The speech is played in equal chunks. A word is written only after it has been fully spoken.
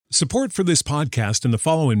Support for this podcast and the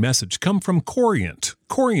following message come from Corient.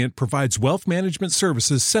 Corient provides wealth management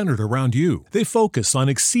services centered around you. They focus on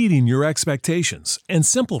exceeding your expectations and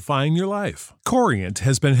simplifying your life. Corient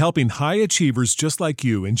has been helping high achievers just like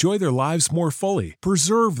you enjoy their lives more fully,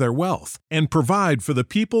 preserve their wealth, and provide for the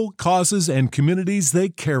people, causes, and communities they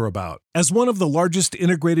care about. As one of the largest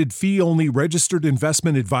integrated fee-only registered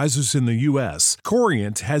investment advisors in the U.S.,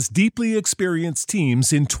 Corient has deeply experienced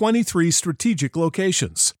teams in 23 strategic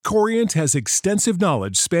locations. Corient has extensive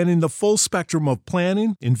knowledge spanning the full spectrum of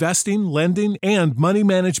planning, investing, lending, and money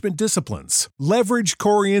management disciplines. Leverage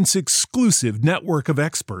Corient's exclusive network of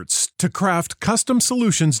experts to craft custom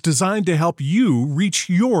solutions designed to help you reach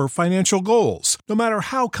your financial goals, no matter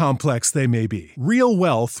how complex they may be. Real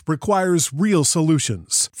wealth requires real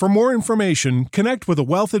solutions. For more information, connect with a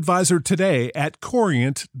wealth advisor today at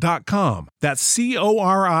Corient.com. That's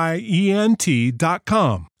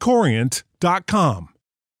Corient.com. Corient.com.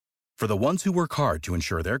 For the ones who work hard to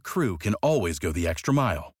ensure their crew can always go the extra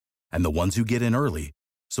mile, and the ones who get in early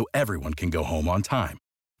so everyone can go home on time,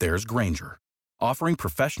 there's Grainger, offering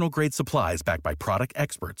professional-grade supplies backed by product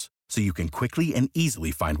experts so you can quickly and easily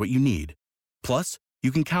find what you need. Plus,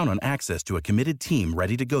 you can count on access to a committed team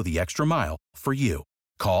ready to go the extra mile for you.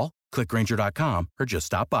 Call, click Grainger.com, or just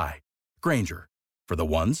stop by. Grainger, for the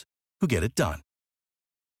ones who get it done.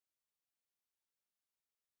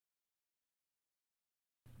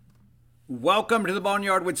 Welcome to the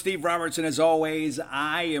Boneyard with Steve Robertson. As always,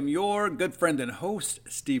 I am your good friend and host,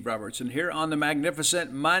 Steve Robertson, here on the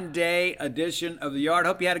magnificent Monday edition of the Yard.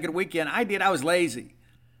 Hope you had a good weekend. I did. I was lazy.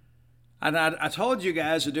 I told you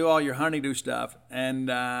guys to do all your honeydew stuff, and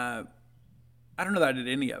I don't know that I did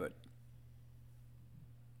any of it.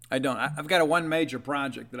 I don't. I've got one major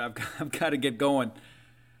project that I've got to get going.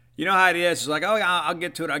 You know how it is. It's like, oh, yeah, I'll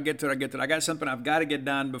get to it. I got something I've got to get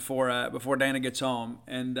done before Dana gets home,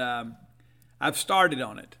 and I've started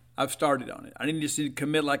on it. I didn't just need to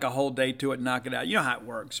commit like a whole day to it and knock it out. You know how it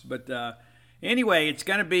works. But anyway, it's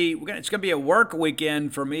gonna be a work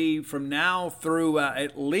weekend for me from now through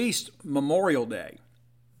at least Memorial Day,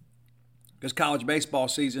 because college baseball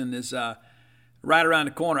season is right around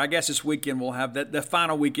the corner. I guess this weekend we'll have the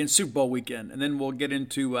final weekend, Super Bowl weekend, and then we'll get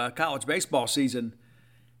into college baseball season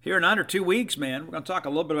here in under 2 weeks, man. We're going to talk a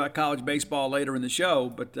little bit about college baseball later in the show,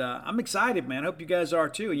 but I'm excited, man. I hope you guys are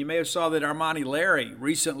too. And you may have saw that Armani Larry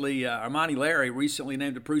recently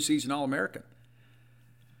named a preseason All-American.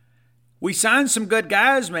 We signed some good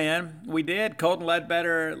guys, man. We did. Colton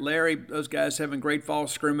Ledbetter, Larry, those guys having great fall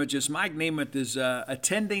scrimmages. Mike Nemeth is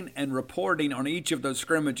attending and reporting on each of those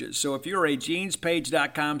scrimmages. So if you're a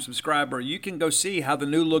genespage.com subscriber, you can go see how the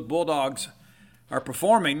new look Bulldogs are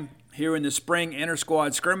performing here in the spring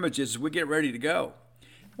inter-squad scrimmages as we get ready to go.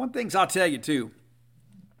 One thing I'll tell you, too,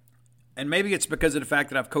 and maybe it's because of the fact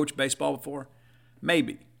that I've coached baseball before,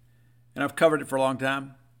 maybe, and I've covered it for a long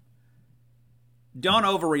time. Don't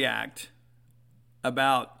overreact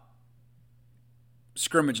about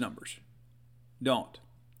scrimmage numbers. Don't.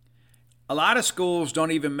 A lot of schools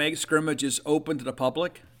don't even make scrimmages open to the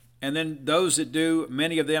public, and then those that do,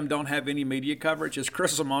 many of them don't have any media coverage. As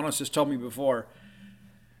Chris Simonis has told me before,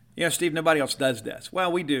 you know, Steve, nobody else does this.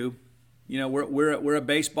 Well, we do. You know, we're a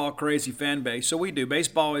baseball crazy fan base, so we do.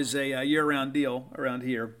 Baseball is a year-round deal around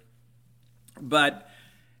here. But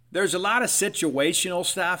there's a lot of situational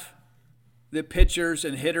stuff that pitchers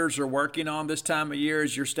and hitters are working on this time of year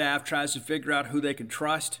as your staff tries to figure out who they can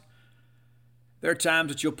trust. There are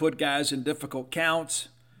times that you'll put guys in difficult counts.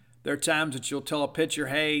 There are times that you'll tell a pitcher,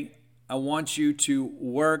 hey, I want you to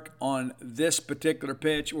work on this particular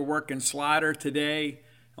pitch. We're working slider today.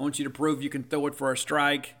 I want you to prove you can throw it for a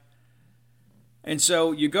strike. And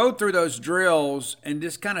so you go through those drills and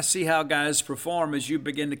just kind of see how guys perform as you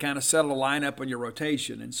begin to kind of settle a lineup on your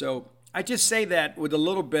rotation. And so I just say that with a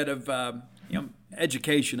little bit of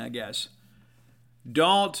education, I guess.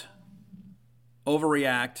 Don't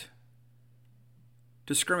overreact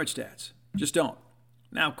to scrimmage stats. Just don't.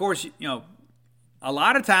 Now, of course, a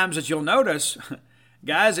lot of times that you'll notice,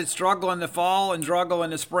 guys that struggle in the fall and struggle in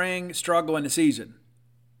the spring, struggle in the season.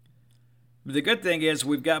 But the good thing is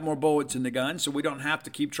we've got more bullets in the gun, so we don't have to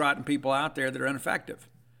keep trotting people out there that are ineffective.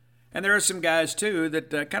 And there are some guys, too,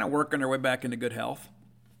 that kind of work on their way back into good health.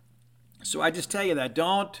 So I just tell you that.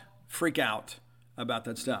 Don't freak out about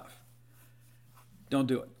that stuff. Don't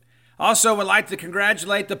do it. Also, would like to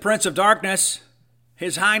congratulate the Prince of Darkness,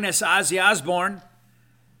 His Highness Ozzy Osbourne.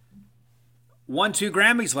 Won 2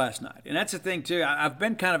 Grammys last night. And that's the thing, too. I've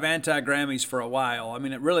been kind of anti-Grammys for a while. I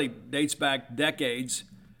mean, it really dates back decades.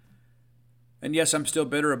 And yes, I'm still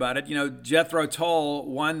bitter about it. Jethro Tull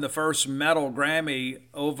won the first metal Grammy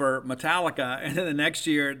over Metallica, and then the next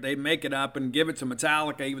year they make it up and give it to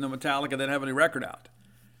Metallica, even though Metallica didn't have any record out.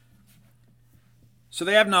 So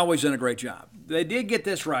they haven't always done a great job. They did get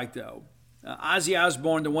this right, though. Ozzy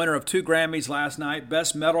Osbourne, the winner of 2 Grammys last night,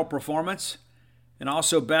 Best Metal Performance and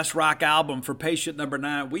also Best Rock Album for Patient Number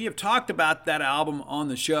 9. We have talked about that album on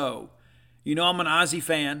the show. I'm an Ozzy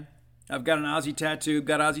fan. I've got an Ozzy tattoo,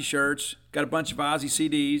 got Ozzy shirts, got a bunch of Ozzy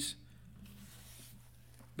CDs.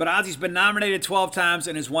 But Ozzy's been nominated 12 times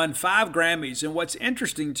and has won 5 Grammys. And what's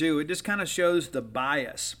interesting, too, it just kind of shows the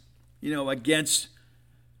bias, against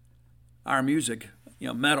our music,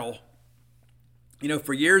 metal.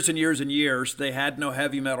 For years and years and years, they had no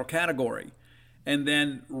heavy metal category. And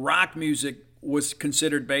then rock music was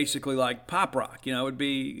considered basically like pop rock. It would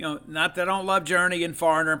be, not that I don't love Journey and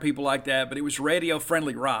Foreigner and people like that, but it was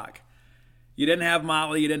radio-friendly rock. You didn't have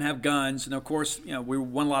Motley, you didn't have Guns, and of course, we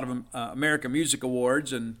won a lot of American Music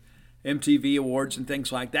Awards and MTV Awards and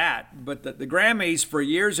things like that. But the Grammys, for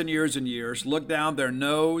years and years and years, looked down their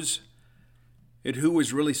nose at who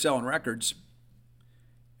was really selling records.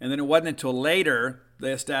 And then it wasn't until later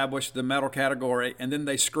they established the metal category, and then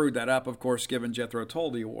they screwed that up, of course, giving Jethro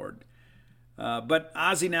Tull the award. But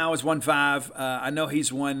Ozzy now has won 5. I know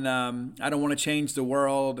he's won I Don't Want to Change the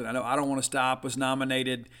World, and I know I Don't Want to Stop was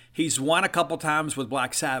nominated. He's won a couple times with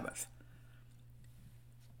Black Sabbath.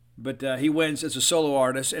 But he wins as a solo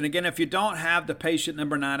artist. And again, if you don't have the Patient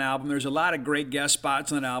Number 9 album, there's a lot of great guest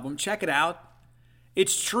spots on that album. Check it out.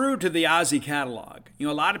 It's true to the Ozzy catalog. A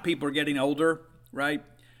lot of people are getting older, right?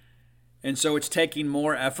 And so it's taking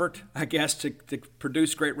more effort, I guess, to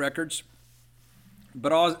produce great records.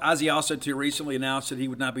 But Ozzy also, too, recently announced that he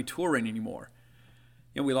would not be touring anymore.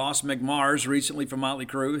 We lost Mick Mars recently from Motley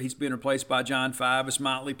Crue. He's being replaced by John Five as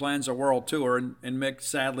Motley plans a world tour, and Mick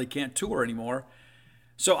sadly can't tour anymore.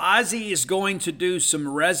 So Ozzy is going to do some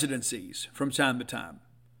residencies from time to time.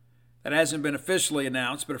 That hasn't been officially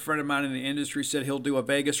announced, but a friend of mine in the industry said he'll do a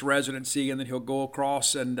Vegas residency, and then he'll go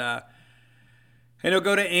across and he'll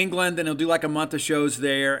go to England, and he'll do like a month of shows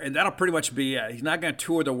there, and that'll pretty much be it. He's not going to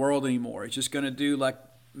tour the world anymore. He's just going to do like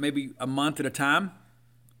maybe a month at a time.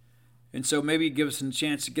 And so maybe give us a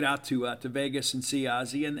chance to get out to Vegas and see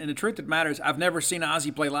Ozzy. And the truth of the matter is, I've never seen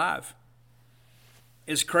Ozzy play live.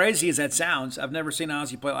 As crazy as that sounds, I've never seen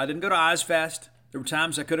Ozzy play. I didn't go to Ozfest. There were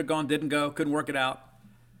times I could have gone, didn't go, couldn't work it out.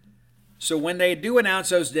 So when they do announce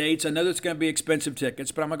those dates, I know there's going to be expensive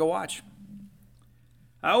tickets, but I'm going to go watch.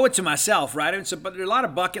 I owe it to myself, right? But there are a lot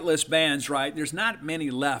of bucket list bands, right? There's not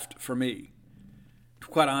many left for me, to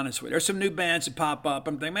be quite honest with you. There's some new bands that pop up.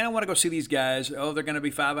 I'm thinking, man, I want to go see these guys. Oh, they're going to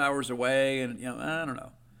be 5 hours away, and I don't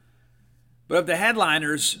know. But of the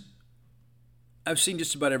headliners, I've seen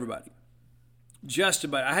just about everybody. Just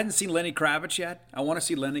about. I hadn't seen Lenny Kravitz yet. I want to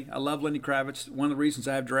see Lenny. I love Lenny Kravitz. One of the reasons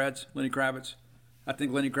I have dreads, Lenny Kravitz. I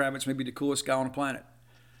think Lenny Kravitz may be the coolest guy on the planet.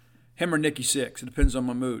 Him or Nikki Sixx. It depends on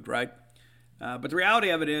my mood, right? But the reality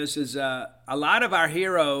of it is a lot of our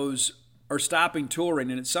heroes are stopping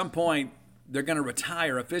touring, and at some point they're going to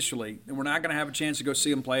retire officially, and we're not going to have a chance to go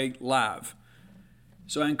see them play live.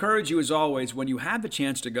 So I encourage you, as always, when you have the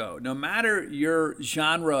chance to go, no matter your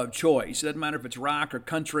genre of choice, it doesn't matter if it's rock or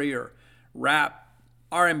country or rap,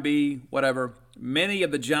 R&B, whatever, many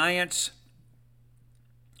of the giants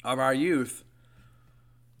of our youth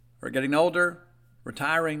are getting older,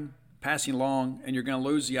 retiring, passing along, and you're going to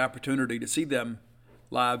lose the opportunity to see them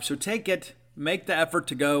live. So take it, make the effort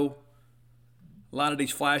to go. A lot of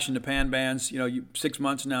these flash in the pan bands, 6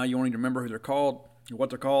 months now, you won't even remember who they're called or what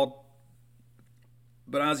they're called.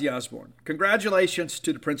 But Ozzy Osbourne, congratulations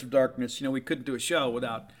to the Prince of Darkness. We couldn't do a show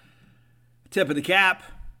without a tip of the cap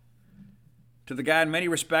to the guy in many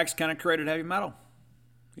respects kind of created heavy metal.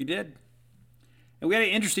 He did. And we had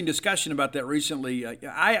an interesting discussion about that recently.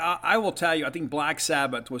 I will tell you, I think Black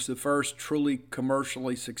Sabbath was the first truly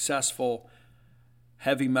commercially successful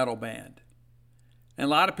heavy metal band. And a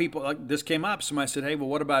lot of people, this came up, somebody said, hey, well,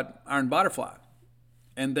 what about Iron Butterfly?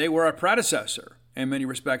 And they were a predecessor in many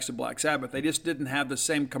respects to Black Sabbath. They just didn't have the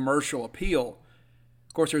same commercial appeal.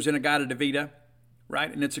 Of course, there's In-A-Gadda-Da-Vida,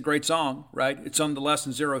 right? And it's a great song, right? It's on the Less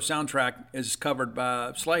Than Zero soundtrack, is covered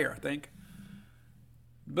by Slayer, I think.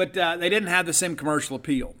 But they didn't have the same commercial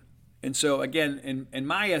appeal. And so, again, in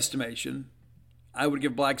my estimation, I would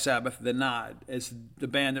give Black Sabbath the nod as the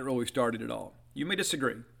band that really started it all. You may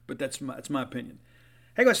disagree, but that's my opinion.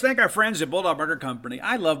 Hey, let's thank our friends at Bulldog Burger Company.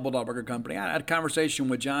 I love Bulldog Burger Company. I had a conversation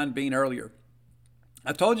with John Bean earlier.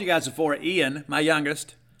 I've told you guys before, Ian, my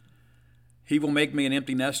youngest, he will make me an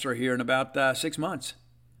empty nester here in about 6 months.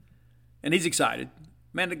 And he's excited.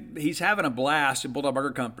 Man, he's having a blast at Bulldog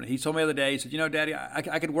Burger Company. He told me the other day, he said, Daddy,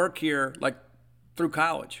 I could work here like through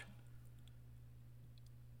college.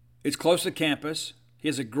 It's close to campus.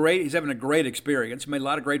 He's having a great experience. Made a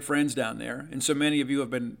lot of great friends down there. And so many of you have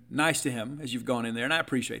been nice to him as you've gone in there, and I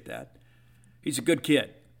appreciate that. He's a good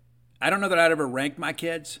kid. I don't know that I'd ever rank my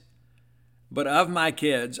kids, but of my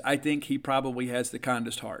kids, I think he probably has the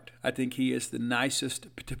kindest heart. I think he is the nicest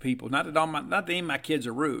to people. Not that any of my kids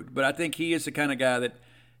are rude, but I think he is the kind of guy that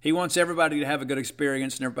he wants everybody to have a good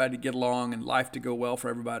experience and everybody to get along and life to go well for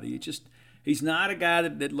everybody. He's not a guy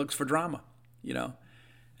that looks for drama, And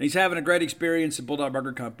he's having a great experience at Bulldog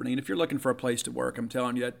Burger Company. And if you're looking for a place to work, I'm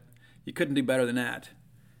telling you that you couldn't do better than that.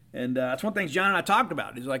 And that's one of the things John and I talked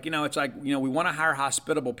about. He's like, we want to hire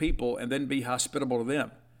hospitable people and then be hospitable to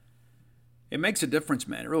them. It makes a difference,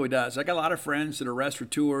 man. It really does. I got a lot of friends that are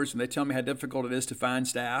restaurateurs, and they tell me how difficult it is to find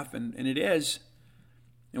staff, and it is.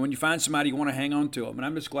 And when you find somebody, you want to hang on to them. And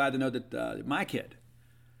I'm just glad to know that my kid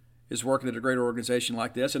is working at a great organization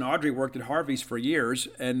like this. And Audrey worked at Harvey's for years,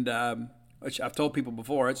 and which I've told people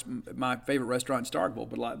before, it's my favorite restaurant in Starkville.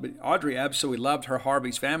 But Audrey absolutely loved her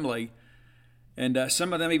Harvey's family, and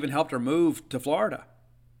some of them even helped her move to Florida.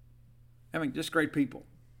 I mean, just great people.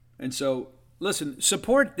 And so, listen,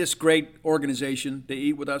 support this great organization, the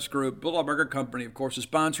Eat With Us group. Bulldog Burger Company, of course, the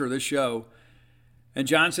sponsor of this show. And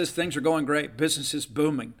John says things are going great. Business is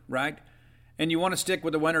booming, right? And you want to stick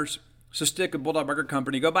with the winners, so stick with Bulldog Burger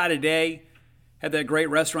Company. Go by today. Have that great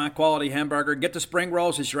restaurant quality hamburger. Get the spring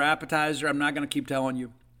rolls as your appetizer. I'm not going to keep telling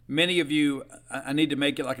you. Many of you, I need to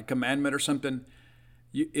make it like a commandment or something.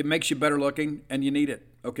 It makes you better looking, and you need it,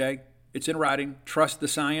 okay? It's in writing. Trust the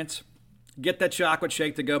science. Get that chocolate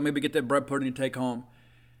shake to go. Maybe get that bread pudding to take home.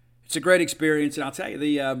 It's a great experience, and I'll tell you,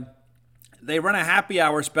 they run a happy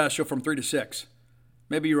hour special from 3 to 6.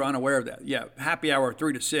 Maybe you're unaware of that. Yeah, happy hour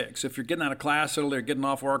 3 to 6. If you're getting out of class early or getting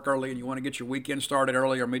off work early and you want to get your weekend started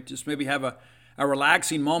early, or maybe have a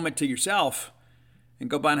relaxing moment to yourself and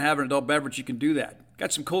go by and have an adult beverage, you can do that.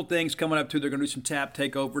 Got some cool things coming up, too. They're going to do some tap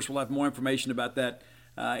takeovers. We'll have more information about that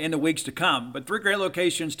in the weeks to come. But 3 great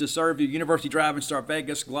locations to serve you: University Drive in Star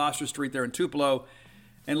Vegas, Gloucester Street there in Tupelo,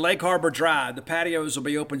 and Lake Harbor Drive. The patios will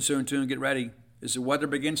be open soon, too, and get ready. As the weather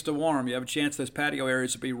begins to warm, you have a chance those patio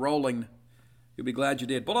areas will be rolling. You'll be glad you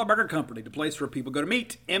did. Bulldog Burger Company, the place where people go to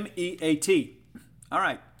meet, M-E-A-T. All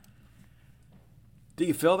right. Do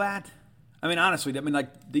you feel that? I mean, honestly, do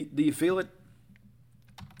you feel it?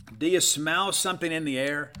 Do you smell something in the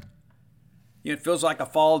air? It feels like a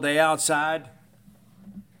fall day outside.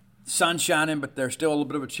 Sun's shining, but there's still a little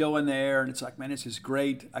bit of a chill in the air, and it's like, man, this is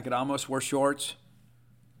great. I could almost wear shorts.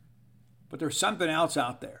 But there's something else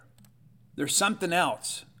out there. There's something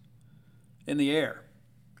else in the air.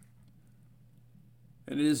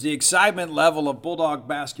 And it is the excitement level of Bulldog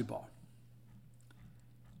basketball.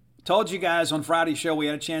 Told you guys on Friday's show we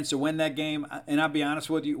had a chance to win that game, and I'll be honest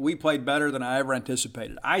with you, we played better than I ever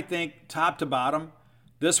anticipated. I think top to bottom,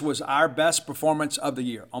 this was our best performance of the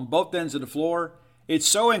year on both ends of the floor. It's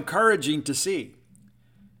so encouraging to see.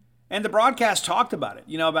 And the broadcast talked about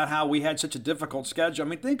it, about how we had such a difficult schedule. I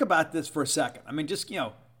mean, think about this for a second. I mean, just,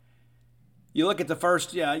 you look at the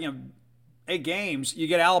first, 8 games. You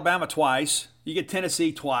get Alabama twice. You get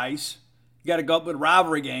Tennessee twice. You got to go up with a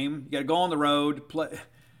rivalry game. You got to go on the road,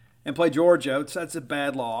 play Georgia. That's a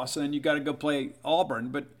bad loss. And then you got to go play Auburn.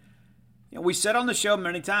 But we said on the show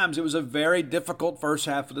many times it was a very difficult first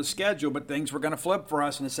half of the schedule, but things were going to flip for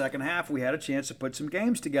us in the second half. We had a chance to put some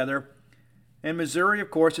games together. And Missouri,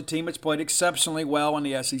 of course, a team that's played exceptionally well in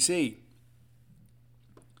the SEC.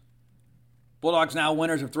 Bulldogs now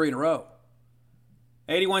winners of 3 in a row.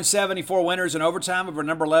 81-74 winners in overtime over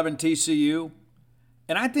number 11 TCU.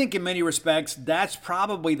 And I think in many respects, that's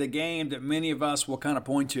probably the game that many of us will kind of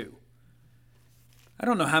point to. I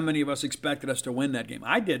don't know how many of us expected us to win that game.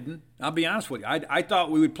 I didn't. I'll be honest with you. I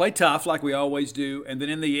thought we would play tough like we always do, and then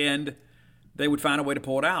in the end, they would find a way to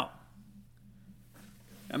pull it out.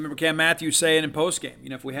 I remember Cam Matthews saying in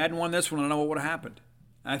postgame, if we hadn't won this one, I don't know what would have happened.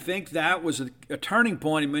 I think that was a turning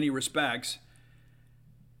point in many respects.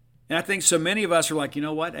 And I think so many of us are like, you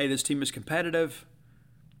know what? Hey, this team is competitive.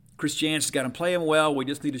 Chris Jansen's got them playing well. We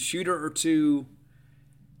just need a shooter or two.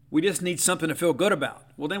 We just need something to feel good about.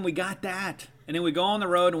 Well, then we got that. And then we go on the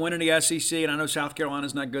road and win in the SEC. And I know South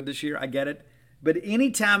Carolina's not good this year. I get it. But any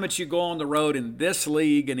time that you go on the road in this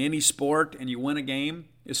league, in any sport, and you win a game,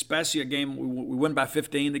 especially a game we win by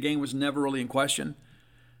 15, the game was never really in question,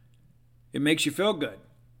 it makes you feel good.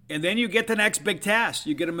 And then you get the next big test.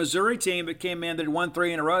 You get a Missouri team that came in that won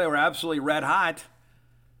 3 in a row. They were absolutely red hot.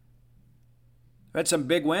 Had some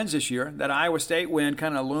big wins this year. That Iowa State win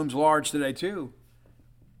kind of looms large today too.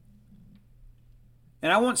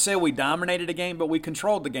 And I won't say we dominated the game, but we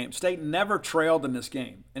controlled the game. State never trailed in this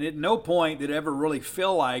game. And at no point did it ever really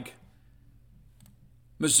feel like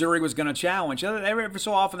Missouri was going to challenge. Every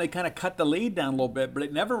so often they kind of cut the lead down a little bit, but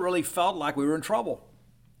it never really felt like we were in trouble.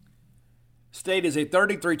 State is a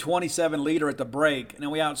 33-27 leader at the break, and then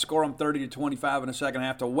we outscore them 30-25 in the second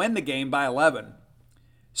half to win the game by 11.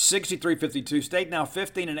 63-52. State now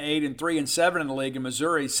 15-8 and 3-7 in the league, and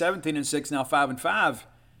Missouri 17-6 now 5-5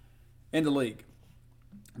 in the league.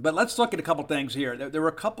 But let's look at a couple things here. There were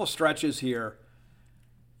a couple stretches here,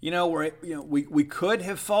 where we could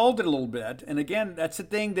have folded a little bit. And again, that's the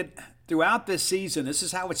thing that throughout this season, this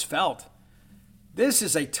is how it's felt. This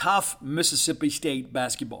is a tough Mississippi State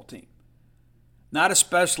basketball team. Not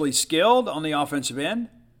especially skilled on the offensive end,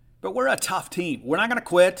 but we're a tough team. We're not going to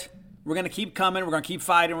quit. We're going to keep coming. We're going to keep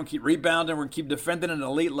fighting. We're going to keep rebounding. We're going to keep defending at an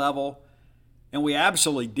elite level. And we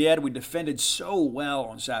absolutely did. We defended so well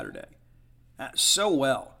on Saturday. So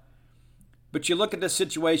well. But you look at this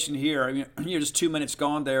situation here. I mean, you're just 2 minutes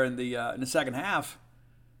gone there in the second half.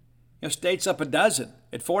 State's up a dozen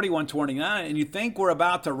at 41-29, and you think we're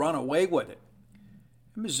about to run away with it.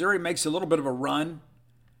 Missouri makes a little bit of a run.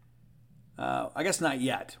 I guess not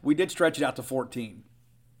yet. We did stretch it out to 14.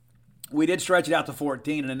 And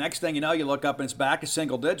the next thing you know, you look up and it's back to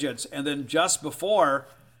single digits. And then just before,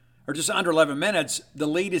 or just under 11 minutes, the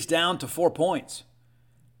lead is down to 4 points.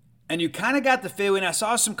 And you kind of got the feeling, I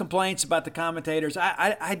saw some complaints about the commentators.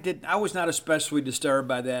 I was not especially disturbed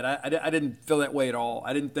by that. I didn't feel that way at all.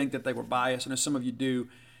 I didn't think that they were biased, and as some of you do.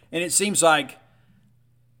 And it seems like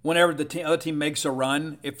whenever the other team makes a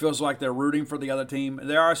run, it feels like they're rooting for the other team.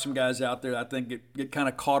 There are some guys out there that I think get kind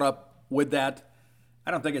of caught up with that.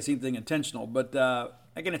 I don't think it's anything intentional. But,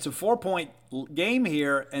 again, it's a 4-point game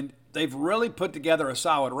here, and they've really put together a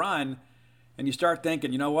solid run. And you start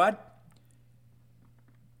thinking, you know what?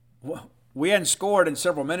 We hadn't scored in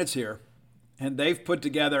several minutes here, and they've put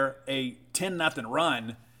together a 10-0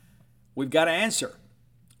 run. We've got to answer.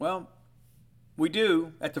 Well, we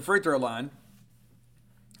do at the free throw line.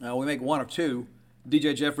 We make one of two.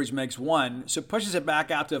 DJ Jeffries makes one, so it pushes it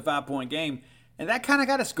back out to a 5-point game, and that kind of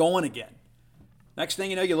got us going again. Next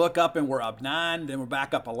thing you know, you look up and we're up 9, then we're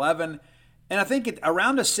back up 11. And I think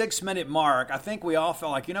around the 6-minute mark, I think we all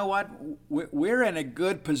felt like, you know what, we're in a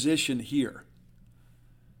good position here.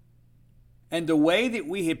 And the way that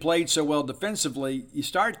we had played so well defensively, you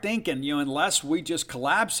start thinking, unless we just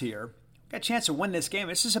collapse here, we've got a chance to win this game.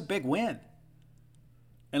 This is a big win.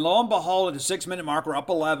 And lo and behold, at the 6-minute mark, we're up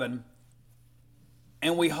 11.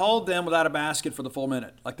 And we hold them without a basket for the full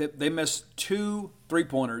minute. Like they missed 2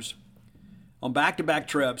 3-pointers on back-to-back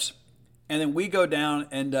trips. And then we go down,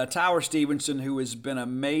 and Tyler Stevenson, who has been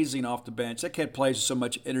amazing off the bench, that kid plays with so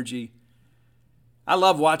much energy. I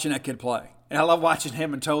love watching that kid play. And I love watching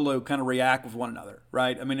him and Tolu kind of react with one another,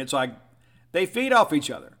 right? I mean, it's like they feed off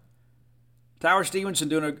each other. Tyler Stevenson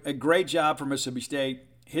doing a great job for Mississippi State.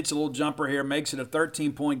 Hits a little jumper here, makes it a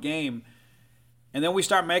 13-point game. And then we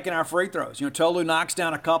start making our free throws. Tolu knocks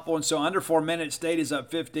down a couple, and so under 4 minutes, State is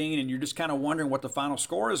up 15, and you're just kind of wondering what the final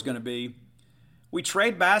score is going to be. We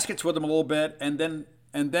trade baskets with them a little bit, and then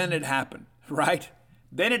it happened, right?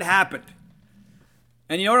 Then it happened.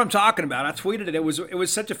 And you know what I'm talking about. I tweeted it. It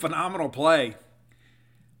was such a phenomenal play.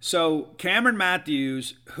 So Cameron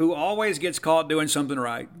Matthews, who always gets caught doing something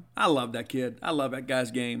right. I love that kid. I love that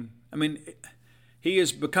guy's game. I mean, he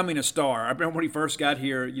is becoming a star. I remember when he first got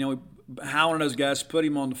here, howling those guys to put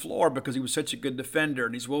him on the floor because he was such a good defender,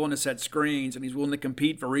 and he's willing to set screens, and he's willing to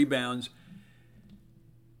compete for rebounds.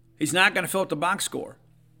 He's not going to fill up the box score,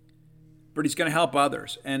 but he's going to help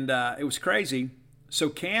others. And it was crazy. So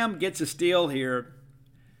Cam gets a steal here.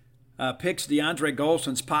 Picks DeAndre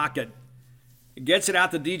Golson's pocket, gets it out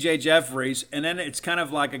to DJ Jeffries, and then it's kind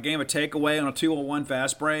of like a game of takeaway on a 2-on-1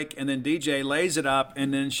 fast break, and then DJ lays it up,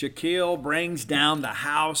 and then Shaquille brings down the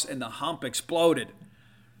house, and the hump exploded.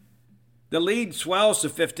 The lead swells to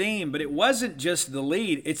 15, but it wasn't just the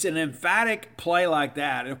lead. It's an emphatic play like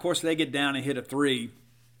that, and of course they get down and hit a 3,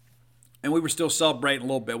 and we were still celebrating a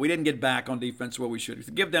little bit. We didn't get back on defense where we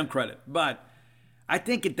should. Give them credit, but I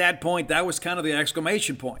think at that point that was kind of the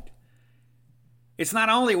exclamation point. It's not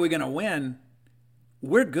only are we going to win,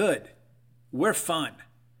 we're good. We're fun.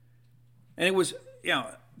 And it was,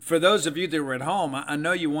 for those of you that were at home, I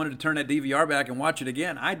know you wanted to turn that DVR back and watch it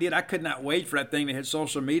again. I did. I could not wait for that thing to hit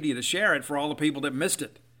social media to share it for all the people that missed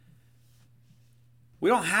it.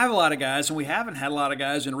 We don't have a lot of guys, and we haven't had a lot of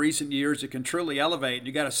guys in recent years that can truly elevate.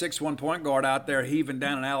 You got a 6'1" point guard out there heaving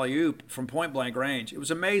down an alley-oop from point-blank range. It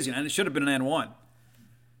was amazing, and it should have been an N1.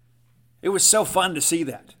 It was so fun to see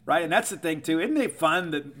that, right? And that's the thing, too. Isn't it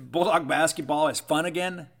fun that Bulldog basketball is fun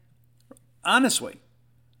again? Honestly,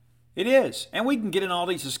 It is. And we can get in all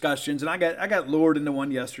these discussions. And I got lured into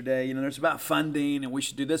one yesterday. You know, there's about funding and we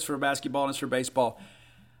should do this for basketball and this for baseball.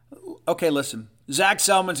 Okay, listen. Zach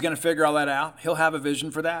Selman's going to figure all that out. He'll have a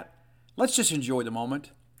vision for that. Let's just enjoy the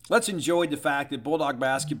moment. Let's enjoy the fact that Bulldog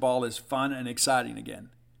basketball is fun and exciting again.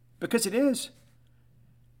 Because it is.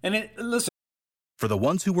 And listen. For the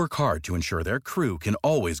ones who work hard to ensure their crew can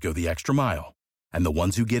always go the extra mile, and the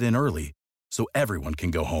ones who get in early so everyone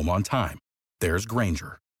can go home on time, there's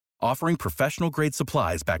Grainger, offering professional-grade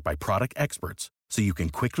supplies backed by product experts so you can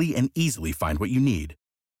quickly and easily find what you need.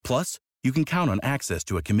 Plus, you can count on access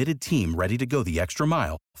to a committed team ready to go the extra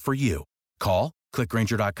mile for you. Call, click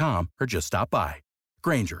Grainger.com, or just stop by.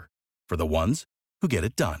 Grainger, for the ones who get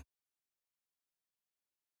it done.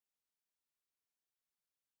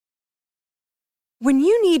 When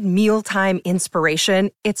you need mealtime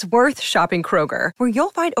inspiration, it's worth shopping Kroger, where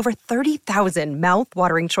you'll find over 30,000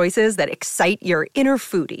 mouth-watering choices that excite your inner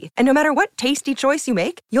foodie. And no matter what tasty choice you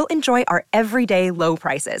make, you'll enjoy our everyday low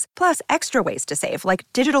prices, plus extra ways to save, like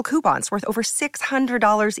digital coupons worth over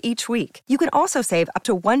 $600 each week. You can also save up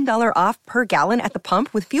to $1 off per gallon at the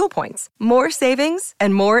pump with fuel points. More savings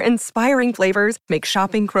and more inspiring flavors make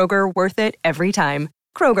shopping Kroger worth it every time.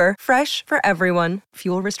 Kroger, fresh for everyone.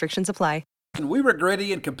 Fuel restrictions apply. We were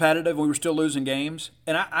gritty and competitive, and we were still losing games.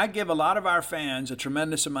 And I give a lot of our fans a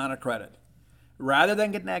tremendous amount of credit. Rather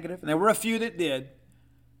than get negative, and there were a few that did,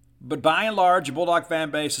 but by and large, a Bulldog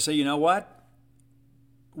fan base to say, you know what?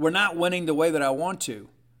 We're not winning the way that I want to.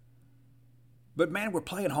 But, man, we're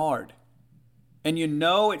playing hard. And you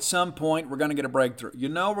know at some point we're going to get a breakthrough. You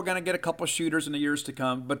know we're going to get a couple shooters in the years to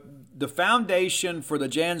come. But the foundation for the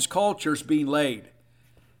Jans culture is being laid.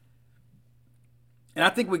 And I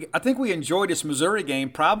think we enjoyed this Missouri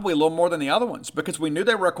game probably a little more than the other ones because we knew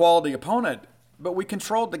they were a quality opponent, but we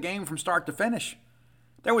controlled the game from start to finish.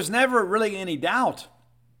 There was never really any doubt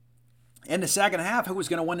in the second half who was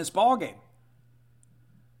going to win this ball game.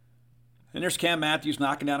 And there's Cam Matthews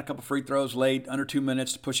knocking down a couple free throws late, under 2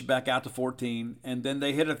 minutes to push it back out to 14. And then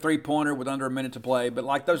they hit a three-pointer with under a minute to play. But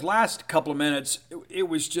like those last couple of minutes, it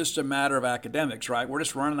was just a matter of academics, right? We're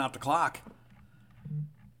just running out the clock.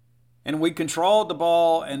 And we controlled the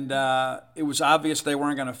ball, and it was obvious they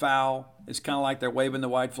weren't going to foul. It's kind of like they're waving the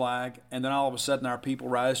white flag. And then all of a sudden our people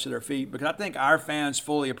rise to their feet. Because I think our fans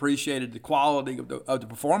fully appreciated the quality of the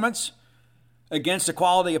performance against a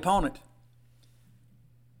quality opponent.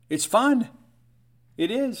 It's fun. It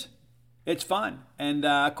is. It's fun. And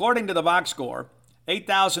according to the box score,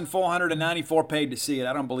 8,494 paid to see it.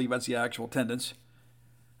 I don't believe that's the actual attendance.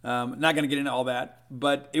 Not going to get into all that.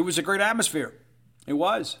 But it was a great atmosphere. It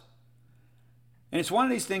was. And it's one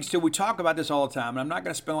of these things, too, we talk about this all the time, and I'm not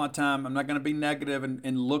going to spend a lot of time, I'm not going to be negative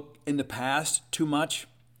and look in the past too much.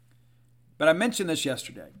 But I mentioned this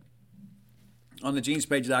yesterday on the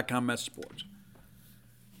genespage.com message boards.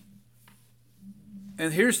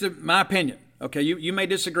 And here's my opinion. Okay, you may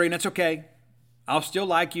disagree, and that's okay. I'll still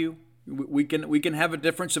like you. We can have a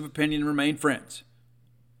difference of opinion and remain friends.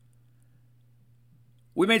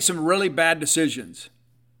 We made some really bad decisions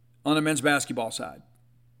on the men's basketball side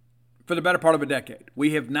for the better part of a decade.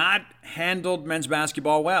 We have not handled men's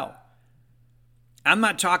basketball well. I'm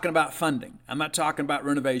not talking about funding. I'm not talking about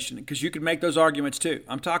renovation, because you can make those arguments too.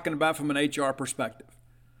 I'm talking about from an HR perspective.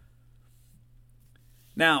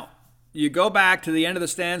 Now, you go back to the end of the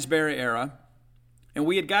Stansbury era, and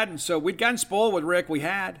we'd gotten spoiled with Rick. We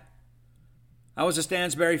had. I was a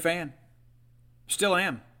Stansbury fan. Still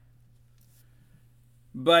am.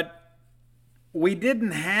 But we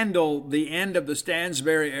didn't handle the end of the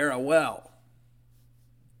Stansbury era well.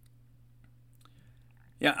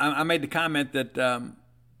 Yeah, I made the comment that,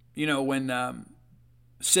 when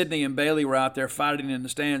Sidney and Bailey were out there fighting in the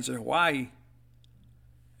stands in Hawaii,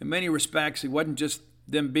 in many respects, it wasn't just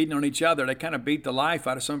them beating on each other. They kind of beat the life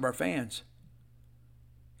out of some of our fans.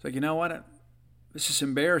 It's like, you know what? This is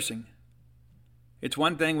embarrassing. It's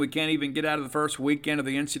one thing we can't even get out of the first weekend of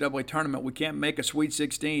the NCAA tournament. We can't make a Sweet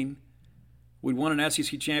 16. We'd won an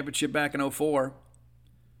SEC championship back in 2004.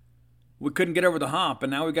 We couldn't get over the hump,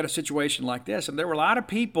 and now we've got a situation like this. And there were a lot of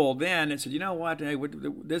people then that said, you know what, hey,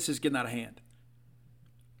 this is getting out of hand.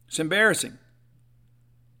 It's embarrassing.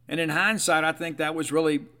 And in hindsight, I think that was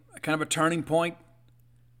really kind of a turning point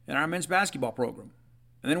in our men's basketball program.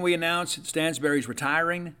 And then we announced that Stansbury's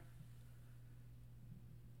retiring.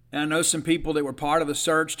 And I know some people that were part of the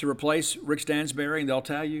search to replace Rick Stansbury, and they'll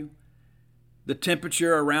tell you the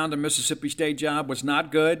temperature around the Mississippi State job was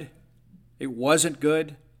not good. It wasn't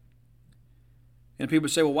good. And people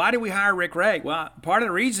say, well, why did we hire Rick Ray? Well, part of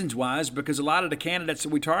the reasons was because a lot of the candidates that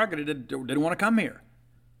we targeted didn't want to come here.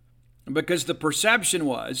 Because the perception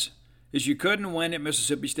was is you couldn't win at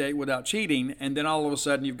Mississippi State without cheating, and then all of a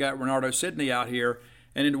sudden you've got Renardo Sidney out here.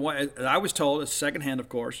 And I was told, it's secondhand, of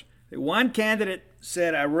course, that one candidate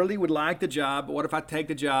said, I really would like the job, but what if I take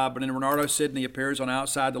the job and then Renardo Sidney appears on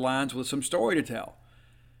Outside the Lines with some story to tell?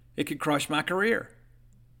 It could crush my career.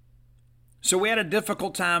 So we had a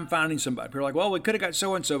difficult time finding somebody. People were like, well, we could have got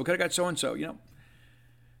so-and-so, we could have got so-and-so.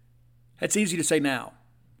 That's easy to say now.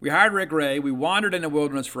 We hired Rick Ray. We wandered in the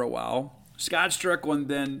wilderness for a while. Scott Strickland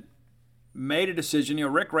then made a decision.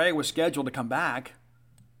 Rick Ray was scheduled to come back.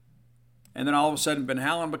 And then all of a sudden, Ben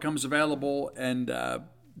Howland becomes available, and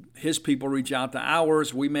his people reach out to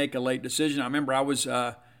ours. We make a late decision. I remember I was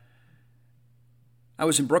in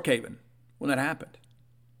Brookhaven when that happened.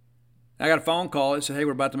 I got a phone call that said, hey,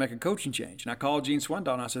 we're about to make a coaching change. And I called Gene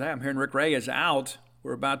Swindoll, and I said, hey, I'm hearing Rick Ray is out.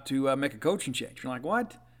 We're about to make a coaching change. You're like,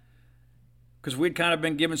 what? Because we'd kind of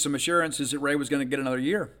been given some assurances that Ray was going to get another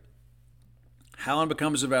year. Howland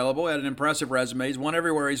becomes available, had an impressive resume. He's won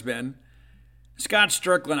everywhere he's been. Scott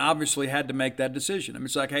Strickland obviously had to make that decision.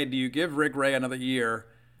 It's like, hey, do you give Rick Ray another year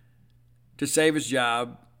to save his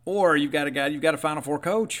job, or you've got a Final Four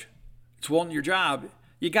coach. It's wanting your job.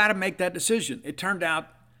 You got to make that decision. It turned out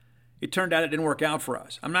it didn't work out for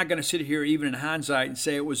us. I'm not going to sit here even in hindsight and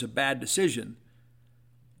say it was a bad decision.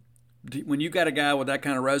 When you've got a guy with that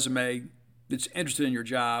kind of resume that's interested in your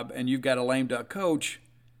job and you've got a lame duck coach,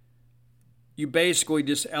 you basically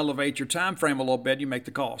just elevate your time frame a little bit. You make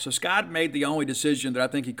the call. So Scott made the only decision that I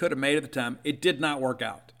think he could have made at the time. It did not work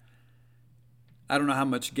out. I don't know how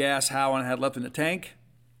much gas Howland had left in the tank.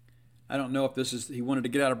 I don't know if he wanted to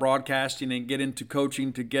get out of broadcasting and get into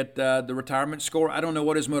coaching to get the retirement score. I don't know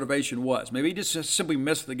what his motivation was. Maybe he just simply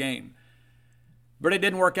missed the game. But it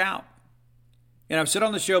didn't work out. And I've said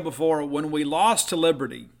on the show before, when we lost to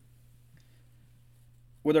Liberty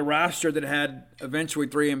with a roster that had eventually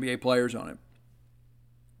 3 NBA players on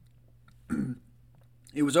it,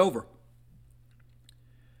 it was over.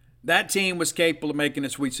 That team was capable of making a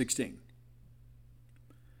Sweet 16.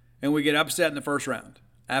 And we get upset in the first round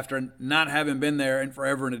after not having been there in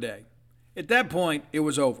forever and a day. At that point, it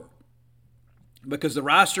was over because the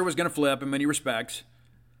roster was going to flip in many respects.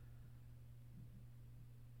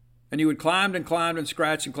 And you had climbed and climbed and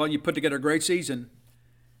scratched and clawed. You put together a great season,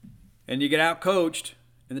 and you get out-coached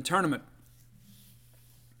in the tournament.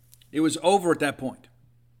 It was over at that point.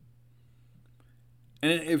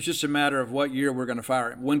 And it was just a matter of what year we're going to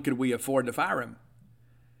fire him. When could we afford to fire him?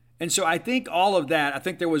 And so I think all of that, I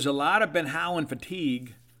think there was a lot of Ben Howland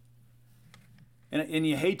fatigue. And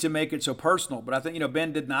you hate to make it so personal, but I think,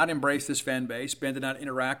 Ben did not embrace this fan base. Ben did not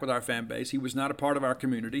interact with our fan base. He was not a part of our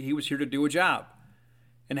community. He was here to do a job.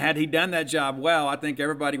 And had he done that job well, I think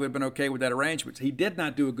everybody would have been okay with that arrangement. He did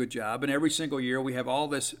not do a good job, and every single year we have all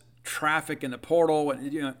this traffic in the portal,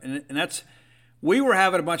 and that's, we were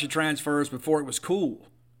having a bunch of transfers before it was cool,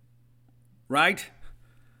 right?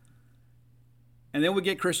 And then we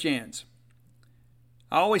get Chris Jans.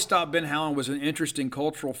 I always thought Ben Howland was an interesting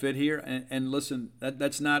cultural fit here, and listen,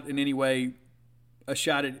 that's not in any way a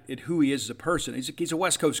shot at who he is as a person. He's a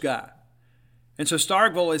West Coast guy. And so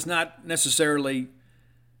Starkville is not necessarily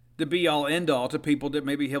the be-all, end-all to people that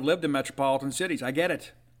maybe have lived in metropolitan cities. I get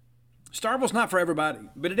it. Starkville's not for everybody,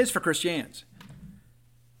 but it is for Chris Jans.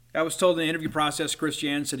 I was told in the interview process, Chris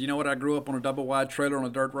Jans said, you know what, I grew up on a double-wide trailer on a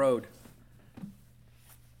dirt road.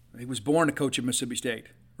 He was born to coach at Mississippi State,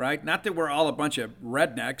 right? Not that we're all a bunch of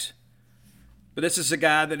rednecks, but this is a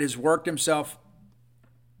guy that has worked himself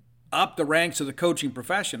up the ranks of the coaching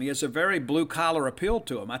profession. He has a very blue-collar appeal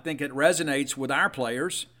to him. I think it resonates with our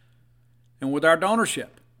players and with our donorship.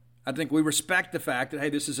 I think we respect the fact that, hey,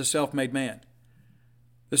 this is a self-made man.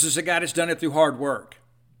 This is a guy that's done it through hard work.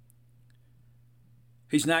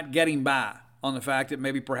 He's not getting by on the fact that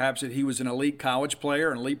maybe perhaps that he was an elite college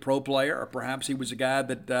player, an elite pro player, or perhaps he was a guy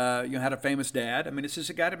that had a famous dad. I mean, this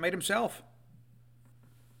is a guy that made himself.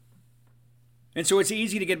 And so it's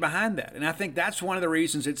easy to get behind that. And I think that's one of the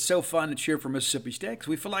reasons it's so fun to cheer for Mississippi State, because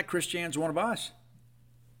we feel like Chris Jan's one of us.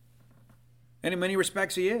 And in many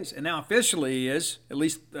respects, he is. And now officially he is, at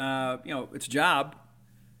least, it's a job.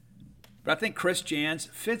 But I think Chris Jans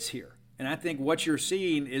fits here. And I think what you're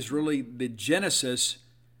seeing is really the genesis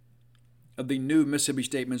of the new Mississippi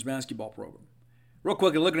State men's basketball program. Real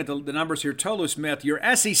quickly, looking at the numbers here, Tolu Smith, your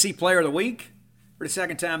SEC Player of the Week for the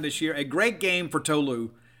second time this year. A great game for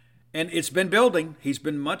Tolu. And it's been building. He's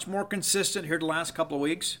been much more consistent here the last couple of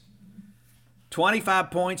weeks.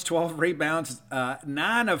 25 points, 12 rebounds,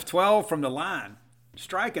 9 of 12 from the line.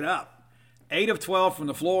 Strike it up. 8 of 12 from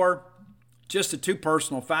the floor. Just the 2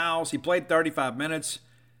 personal fouls. He played 35 minutes.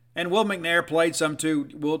 And Will McNair played some too.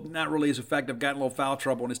 Will not really as effective, got a little foul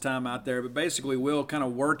trouble in his time out there, but basically Will kind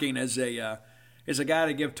of working as a guy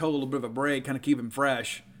to give Total a little bit of a break, kind of keep him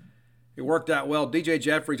fresh. It worked out well. DJ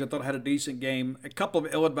Jeffries, I thought, had a decent game. A couple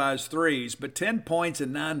of ill-advised threes, but 10 points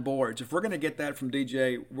and 9 boards. If we're going to get that from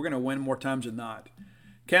DJ, we're going to win more times than not.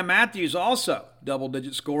 Cam Matthews also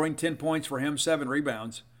double-digit scoring, 10 points for him, 7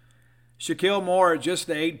 rebounds. Shaquille Moore, just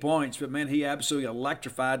the 8 points, but, man, he absolutely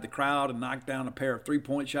electrified the crowd and knocked down a pair of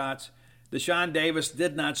three-point shots. Deshaun Davis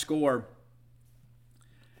did not score.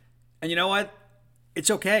 And you know what?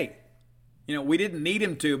 It's okay. We didn't need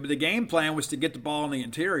him to, but the game plan was to get the ball in the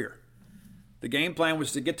interior. The game plan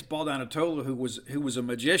was to get the ball down to Tolu, who was a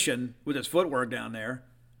magician with his footwork down there.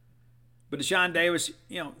 But Deshaun Davis,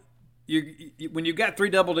 when you've got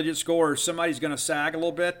 3 double-digit scorers, somebody's going to sag a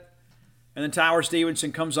little bit. And then Tyler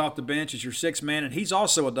Stevenson comes off the bench as your 6th man, and he's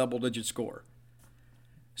also a double-digit scorer.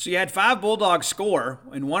 So you had 5 Bulldogs score,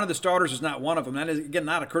 and one of the starters is not one of them. That is, again,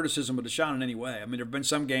 not a criticism of Deshaun in any way. I mean, there have been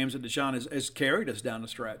some games that Deshaun has carried us down the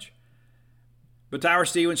stretch. But Tyler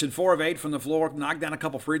Stevenson, 4 of 8 from the floor, knocked down a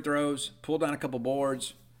couple free throws, pulled down a couple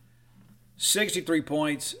boards, 63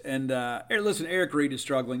 points. And listen, Eric Reed is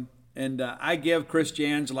struggling. And I give Chris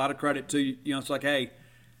Jans a lot of credit to, it's like, hey,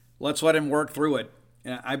 let's let him work through it.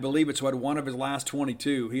 I believe it's one of his last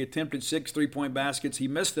 22. He attempted 6 3-point baskets. He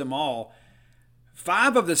missed them all.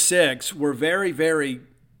 5 of the 6 were very, very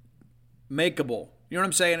makeable. You know what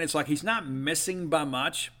I'm saying? It's like he's not missing by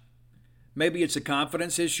much. Maybe it's a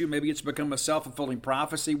confidence issue. Maybe it's become a self-fulfilling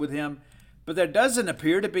prophecy with him. But there doesn't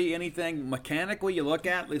appear to be anything mechanically you look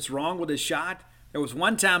at that's wrong with his shot. There was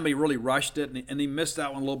one time he really rushed it, and he missed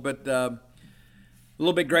that one a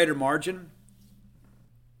little bit greater margin.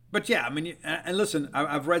 But, yeah, I mean, and listen,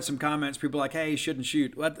 I've read some comments. People are like, hey, he shouldn't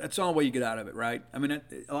shoot. Well, that's the only way you get out of it, right? I mean,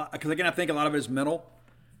 because, again, I think a lot of it is mental.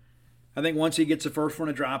 I think once he gets the first one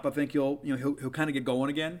to drop, I think he'll kind of get going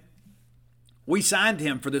again. We signed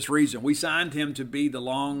him for this reason. We signed him to be the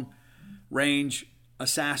long-range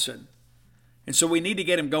assassin. And so we need to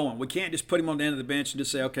get him going. We can't just put him on the end of the bench and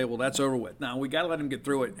just say, okay, well, that's over with. No, we got to let him get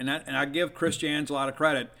through it. And I give Chris Jans a lot of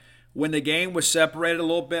credit. When the game was separated a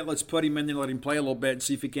little bit, let's put him in there, let him play a little bit and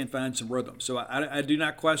see if he can find some rhythm. So I do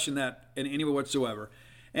not question that in any way whatsoever.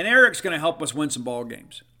 And Eric's going to help us win some ball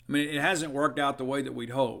games. I mean, it hasn't worked out the way that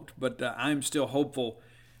we'd hoped, but I'm still hopeful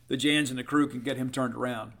the Jans and the crew can get him turned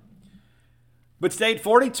around. But State,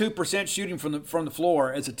 42% shooting from the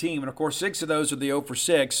floor as a team. And, of course, 6 of those are the 0 for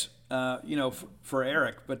 6, for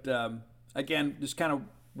Eric. But, again, just kind of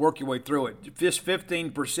work your way through it. Just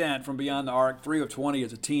 15% from beyond the arc, 3 of 20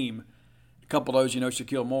 as a team. A couple of those,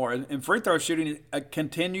 Shaquille Moore. And free throw shooting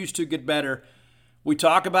continues to get better. We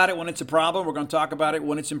talk about it when it's a problem. We're going to talk about it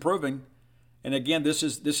when it's improving. And, again, this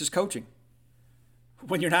is coaching.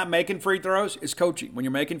 When you're not making free throws, it's coaching. When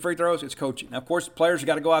you're making free throws, it's coaching. Now, of course, players have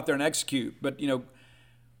got to go out there and execute. But,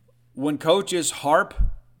 when coaches harp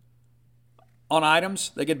on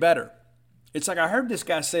items, they get better. It's like I heard this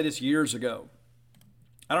guy say this years ago.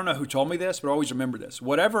 I don't know who told me this, but I always remember this.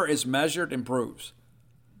 Whatever is measured improves.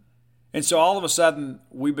 And so all of a sudden,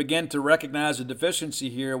 we begin to recognize a deficiency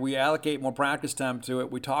here. We allocate more practice time to it.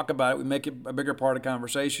 We talk about it. We make it a bigger part of the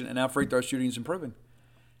conversation. And now free throw shooting is improving.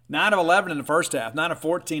 9 of 11 in the first half, 9 of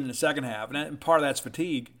 14 in the second half, and part of that's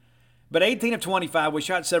fatigue. But 18 of 25, we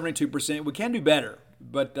shot 72%. We can do better,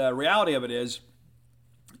 but the reality of it is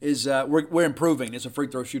we're improving as a free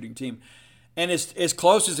throw shooting team. And as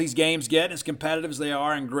close as these games get, as competitive as they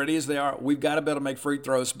are and gritty as they are, we've got to be able to make free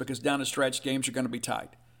throws because down the stretch, games are going to be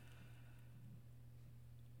tight.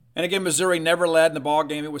 And again, Missouri never led in the ball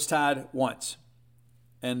game. It was tied once,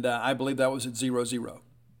 and I believe that was at 0-0.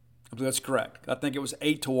 I believe that's correct. I think it was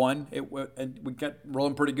 8-1. And we got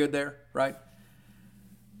rolling pretty good there, right?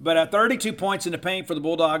 But 32 points in the paint for the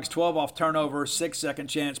Bulldogs, 12 off turnover, 6 second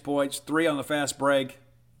chance points, 3 on the fast break,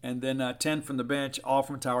 and then 10 from the bench, all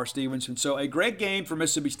from Tyler Stevenson. So a great game for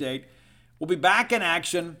Mississippi State. We'll be back in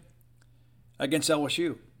action against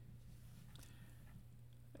LSU.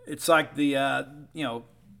 It's like the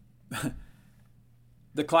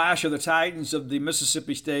the clash of the Titans of the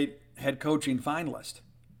Mississippi State head coaching finalist.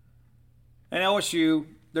 And LSU,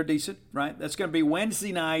 they're decent, right? That's going to be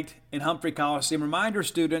Wednesday night in Humphrey Coliseum. Reminder,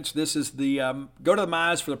 students, this is the go to the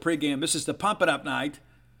Mize for the pregame. This is the Pump It Up night.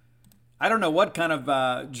 I don't know what kind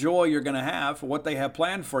of joy you're going to have for what they have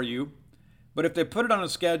planned for you, but if they put it on a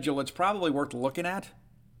schedule, it's probably worth looking at.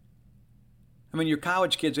 I mean, you're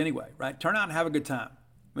college kids anyway, right? Turn out and have a good time.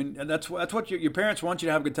 I mean, that's what your parents want you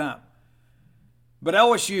to have a good time. But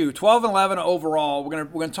LSU, 12-11 overall. We're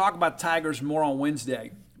going to talk about Tigers more on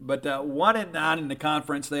Wednesday. But 1-9 in the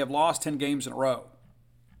conference. They have lost 10 games in a row.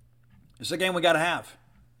 It's a game we got to have.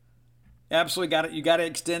 Absolutely got it. You got to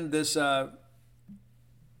extend this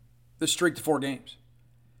streak to 4 games.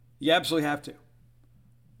 You absolutely have to.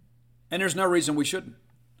 And there's no reason we shouldn't.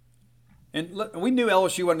 And look, we knew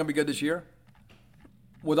LSU wasn't going to be good this year.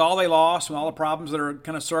 With all they lost and all the problems that are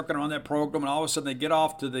kind of circling around that program, and all of a sudden they get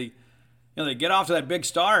off to that big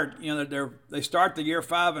start. They start the year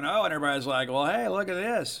 5-0, and everybody's like, "Well, hey, look at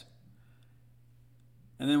this."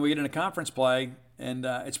 And then we get into conference play, and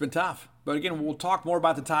it's been tough. But again, we'll talk more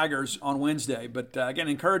about the Tigers on Wednesday. But again,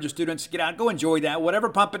 encourage the students to get out, go enjoy that. Whatever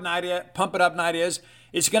pump it up night is,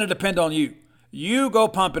 it's going to depend on you. You go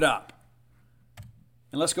pump it up,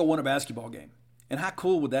 and let's go win a basketball game. And how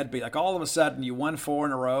cool would that be? Like all of a sudden you won 4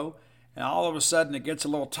 in a row, and all of a sudden it gets a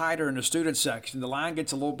little tighter in the student section. The line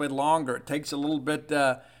gets a little bit longer. It takes a little bit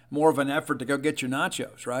more of an effort to go get your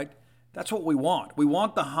nachos, right? That's what we want. We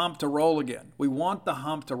want the hump to roll again. We want the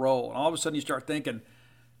hump to roll. And all of a sudden you start thinking,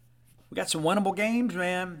 we got some winnable games,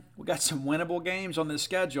 man. We got some winnable games on this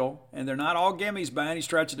schedule, and they're not all gimmies by any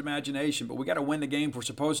stretch of the imagination, but we got to win the game we're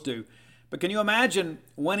supposed to. But can you imagine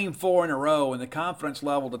winning 4 in a row and the confidence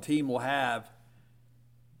level the team will have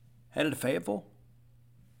headed to Fayetteville?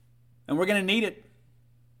 And we're going to need it.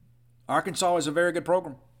 Arkansas is a very good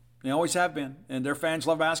program. They always have been, and their fans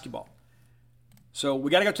love basketball. So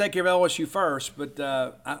we got to go take care of LSU first, but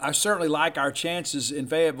I certainly like our chances in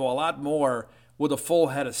Fayetteville a lot more with a full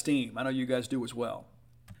head of steam. I know you guys do as well.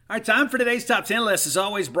 All right, time for today's Top 10 list is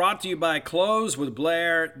always brought to you by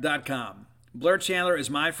closewithblair.com. Blair Chandler is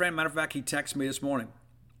my friend. Matter of fact, he texted me this morning.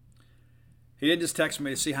 He didn't just text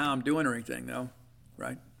me to see how I'm doing or anything, though,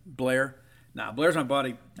 right? Blair. Nah, Blair's my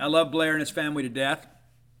buddy. I love Blair and his family to death.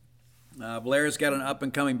 Blair's got an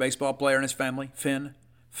up-and-coming baseball player in his family, Finn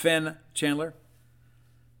Chandler.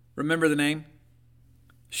 Remember the name?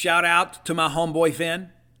 Shout out to my homeboy Finn.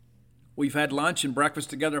 We've had lunch and breakfast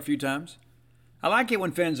together a few times. I like it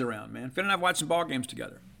when Finn's around, man. Finn and I have watched some ball games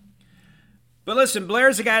together. But listen,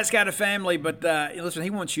 Blair's a guy that's got a family, but listen, he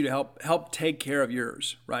wants you to help take care of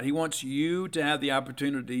yours, right? He wants you to have the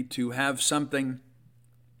opportunity to have something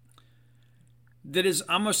that is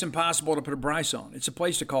almost impossible to put a price on. It's a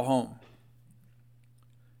place to call home.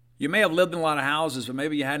 You may have lived in a lot of houses, but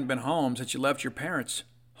maybe you hadn't been home since you left your parents'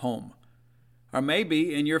 home. Or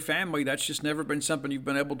maybe in your family, that's just never been something you've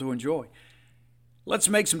been able to enjoy. Let's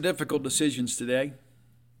make some difficult decisions today.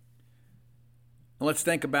 Let's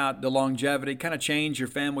think about the longevity, kind of change your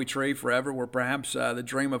family tree forever, where perhaps the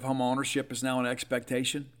dream of home ownership is now an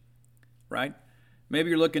expectation, right? Maybe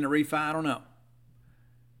you're looking to refi, I don't know.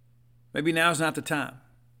 Maybe now's not the time.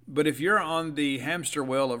 But if you're on the hamster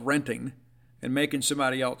wheel of renting and making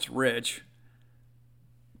somebody else rich,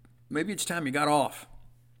 maybe it's time you got off.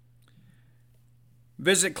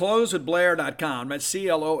 Visit closewithblair.com. That's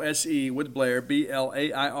C-L-O-S-E with Blair,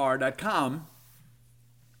 B-L-A-I-R.com,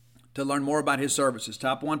 to learn more about his services.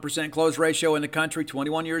 Top 1% close ratio in the country,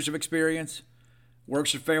 21 years of experience.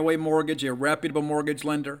 Works at Fairway Mortgage, a reputable mortgage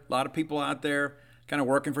lender. A lot of people out there kind of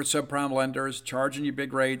working for subprime lenders, charging you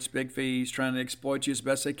big rates, big fees, trying to exploit you as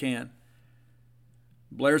best they can.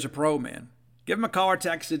 Blair's a pro, man. Give him a call or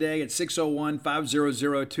text today at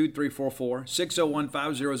 601-500-2344,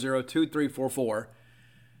 601-500-2344,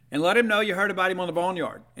 and let him know you heard about him on the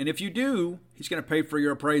Boneyard. And if you do, he's going to pay for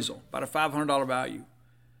your appraisal, about a $500 value.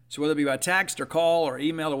 So whether it be by text or call or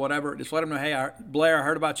email or whatever, just let him know, hey, Blair, I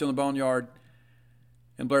heard about you on the Boneyard.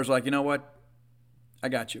 And Blair's like, you know what? I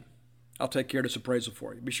got you. I'll take care of this appraisal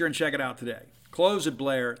for you. Be sure and check it out today.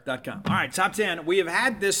 Closewithblair.com. All right, top 10. We have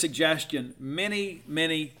had this suggestion many,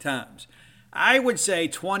 many times. I would say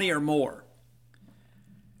 20 or more.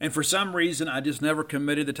 And for some reason, I just never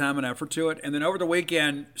committed the time and effort to it. And then over the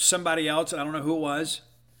weekend, somebody else, I don't know who it was,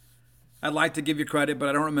 I'd like to give you credit, but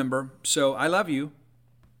I don't remember. So I love you.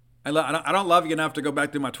 I don't love you enough to go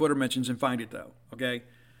back through my Twitter mentions and find it, though, okay?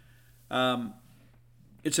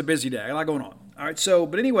 It's a busy day. I got a lot going on. All right, so,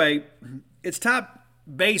 but anyway, it's top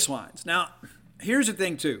baselines. Now, here's the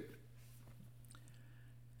thing, too.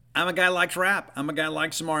 I'm a guy that likes rap. I'm a guy that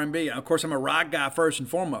likes some R&B. Of course, I'm a rock guy first and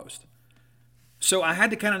foremost. So I had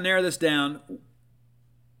to kind of narrow this down,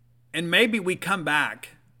 and maybe we come back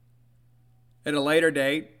at a later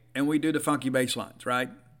date and we do the funky bass lines, right?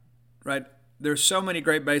 Right? There's so many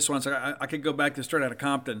great bass lines. I could go back to straight out of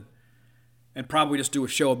Compton and probably just do a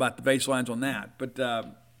show about the bass lines on that. But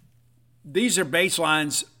these are bass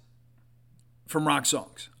lines from rock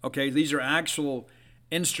songs, okay? These are actual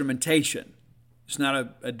instrumentation. It's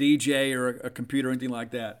not a DJ or a computer or anything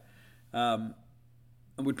like that. And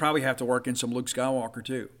we'd probably have to work in some Luke Skywalker,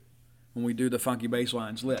 too, when we do the Funky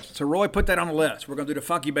Basslines list. So Roy put that on the list. We're going to do the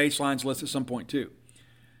Funky Basslines list at some point, too.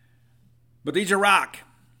 But these are rock.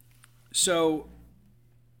 So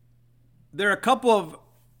there are a couple of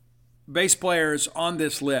bass players on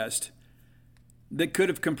this list that could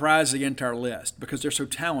have comprised the entire list because they're so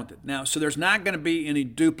talented. Now, so there's not going to be any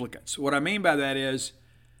duplicates. What I mean by that is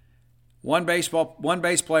one bass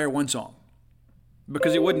player, one song,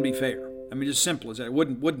 because it wouldn't be fair. I mean, just simple as that. It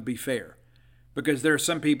wouldn't be fair because there are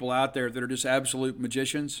some people out there that are just absolute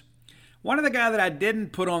magicians. One of the guys that I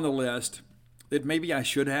didn't put on the list that maybe I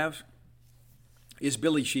should have is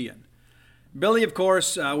Billy Sheehan. Billy, of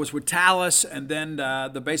course, was with Tallis and then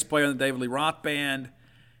the bass player in the David Lee Roth Band.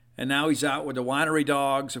 And now he's out with the Winery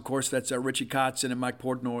Dogs. Of course, that's Richie Kotzen and Mike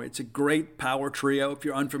Portnoy. It's a great power trio. If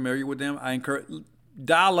you're unfamiliar with them, I encourage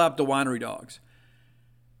dial up the Winery Dogs.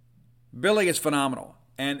 Billy is phenomenal.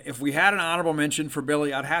 And if we had an honorable mention for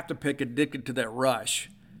Billy, I'd have to pick Addicted to That Rush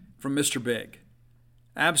from Mr. Big.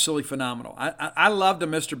 Absolutely phenomenal. I love the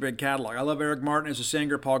Mr. Big catalog. I love Eric Martin as a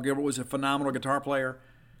singer. Paul Gilbert was a phenomenal guitar player.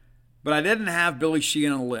 But I didn't have Billy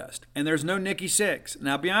Sheehan on the list. And there's no Nicky Sixx.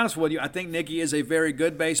 Now, I'll be honest with you, I think Nicky is a very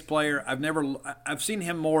good bass player. I've seen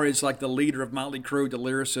him more as like the leader of Motley Crue, the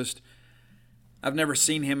lyricist. I've never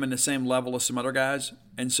seen him in the same level as some other guys.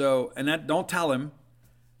 And that don't tell him.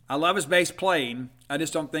 I love his bass playing. I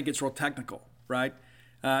just don't think it's real technical, right?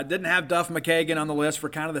 Didn't have Duff McKagan on the list for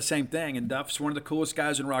kind of the same thing. And Duff's one of the coolest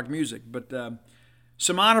guys in rock music. But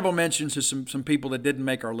some honorable mentions to some people that didn't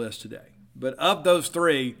make our list today. But of those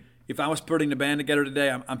three, if I was putting the band together today,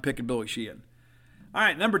 I'm picking Billy Sheehan. All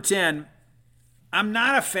right, number 10. I'm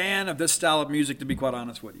not a fan of this style of music, to be quite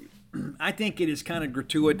honest with you. I think it is kind of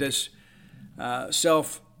gratuitous,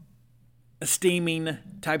 self-esteeming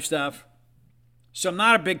type stuff. So I'm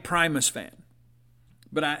not a big Primus fan.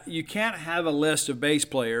 But you can't have a list of bass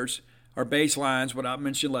players or bass lines without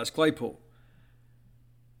mentioning Les Claypool.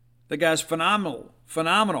 The guy's phenomenal,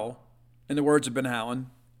 in the words of Ben Howland,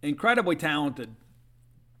 incredibly talented.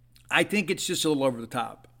 I think it's just a little over the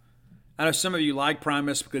top. I know some of you like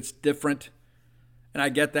Primus because it's different, and I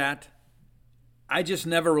get that. I just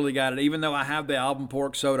never really got it. Even though I have the album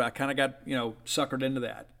Pork Soda, I kind of got, suckered into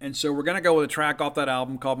that. And so we're going to go with a track off that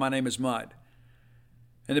album called My Name is Mud.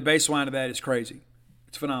 And the bass line of that is crazy.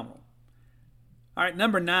 It's phenomenal. All right,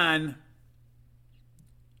 number 9.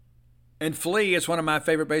 And Flea is one of my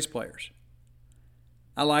favorite bass players.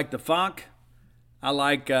 I like the funk. I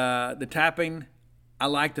like the tapping. I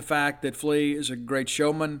like the fact that Flea is a great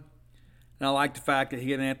showman. And I like the fact that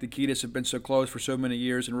he and Anthony Kiedis have been so close for so many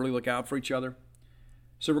years and really look out for each other.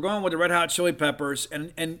 So we're going with the Red Hot Chili Peppers.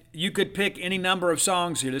 And you could pick any number of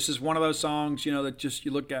songs here. This is one of those songs, that just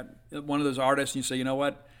you look at one of those artists and you say, you know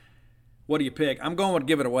what? What do you pick? I'm going with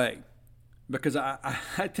Give It Away because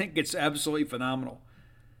I think it's absolutely phenomenal.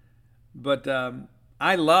 But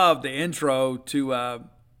I love the intro to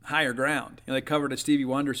Higher Ground. They covered a Stevie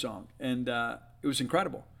Wonder song. And it was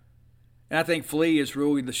incredible. And I think Flea is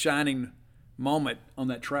really the shining moment on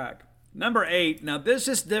that track. Number 8. Now, this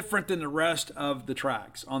is different than the rest of the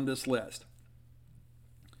tracks on this list.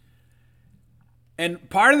 And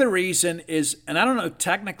part of the reason is, and I don't know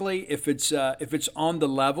technically if it's on the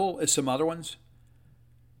level as some other ones,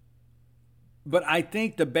 but I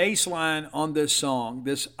think the bass line on this song,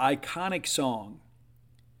 this iconic song,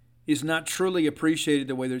 is not truly appreciated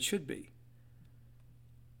the way that it should be.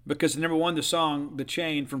 Because number 1, the song, The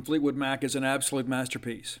Chain from Fleetwood Mac is an absolute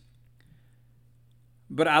masterpiece.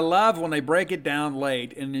 But I love when they break it down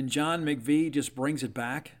late and then John McVie just brings it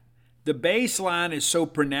back. The bass line is so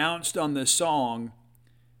pronounced on this song,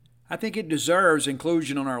 I think it deserves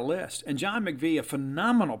inclusion on our list. And John McVie, a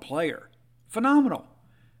phenomenal player. Phenomenal.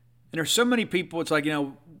 And there's so many people, it's like,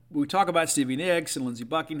 we talk about Stevie Nicks and Lindsey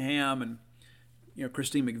Buckingham and,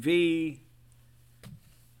 Christine McVie,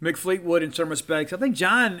 Mick Fleetwood in some respects. I think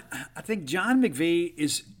John McVie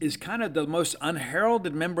is kind of the most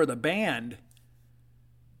unheralded member of the band.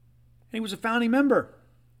 He was a founding member.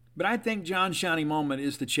 But I think John's shining moment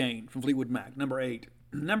is The Chain from Fleetwood Mac, number 8.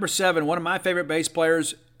 Number 7, one of my favorite bass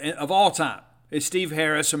players of all time is Steve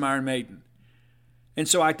Harris from Iron Maiden. And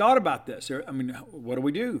so I thought about this. What do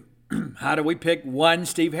we do? How do we pick one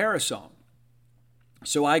Steve Harris song?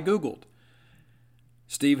 So I Googled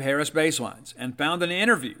Steve Harris bass lines and found an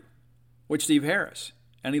interview with Steve Harris.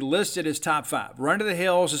 And he listed his top 5. Run to the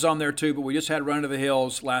Hills is on there too, but we just had Run to the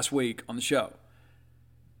Hills last week on the show.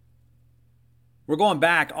 We're going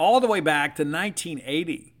back, all the way back to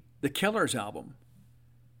 1980, the Killers album.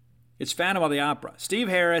 It's Phantom of the Opera. Steve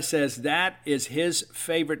Harris says that is his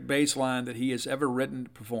favorite bass line that he has ever written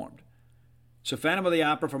and performed. So Phantom of the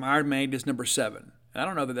Opera from Iron Maiden is number 7. I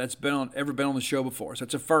don't know that that's ever been on the show before, so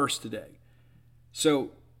it's a first today. So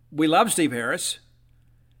we love Steve Harris,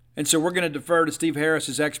 and so we're going to defer to Steve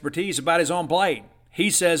Harris's expertise about his own playing. He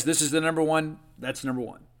says this is the number 1, that's number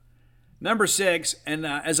 1. Number 6, and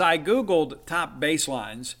as I Googled top bass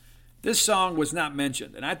lines, this song was not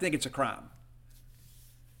mentioned, and I think it's a crime.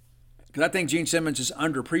 Because I think Gene Simmons is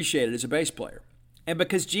underappreciated as a bass player. And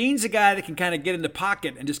because Gene's a guy that can kind of get in the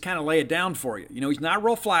pocket and just kind of lay it down for you. You know, he's not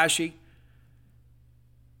real flashy,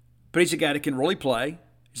 but he's a guy that can really play.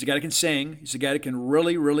 He's a guy that can sing. He's a guy that can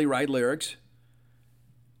really, really write lyrics.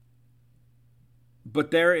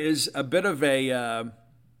 But there is a bit of a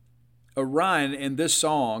run in this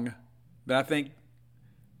song that I think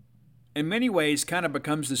in many ways kind of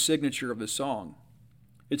becomes the signature of the song.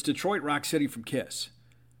 It's Detroit Rock City from Kiss.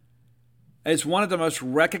 It's one of the most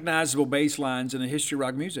recognizable bass lines in the history of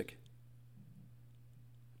rock music.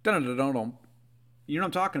 Dun-dun-dun-dun-dun. You know what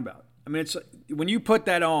I'm talking about. I mean, it's when you put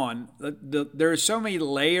that on, there are so many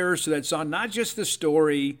layers to that song, not just the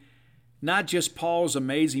story, not just Paul's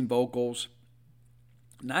amazing vocals,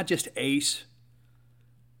 not just Ace.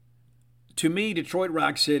 To me, Detroit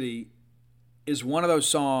Rock City is one of those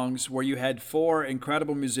songs where you had 4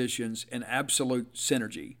 incredible musicians in absolute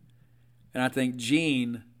synergy. And I think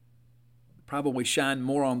Gene probably shined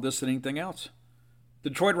more on this than anything else.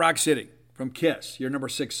 Detroit Rock City from Kiss, your number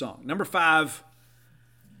 6 song. Number 5,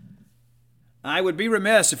 I would be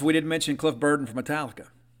remiss if we didn't mention Cliff Burton from Metallica.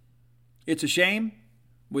 It's a shame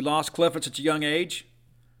we lost Cliff at such a young age.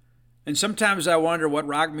 And sometimes I wonder what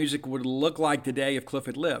rock music would look like today if Cliff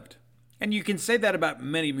had lived. And you can say that about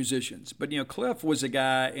many musicians. But, you know, Cliff was a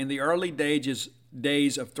guy in the early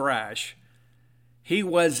days of thrash. He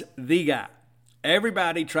was the guy.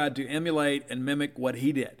 Everybody tried to emulate and mimic what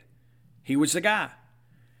he did. He was the guy.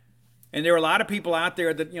 And there are a lot of people out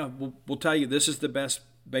there that, you know, will tell you this is the best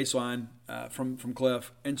bass line from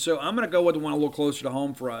Cliff. And so I'm going to go with the one a little closer to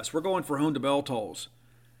home for us. We're going for Whom the Bell Tolls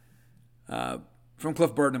from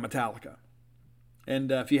Cliff Burton and Metallica.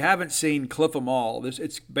 And if you haven't seen Cliff 'Em All,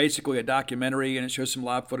 it's basically a documentary, and it shows some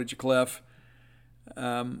live footage of Cliff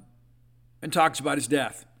and talks about his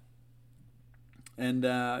death. And,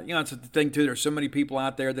 you know, it's the thing, too. There's so many people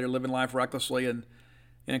out there that are living life recklessly,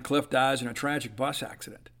 and Cliff dies in a tragic bus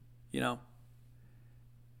accident. You know,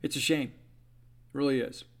 it's a shame. It really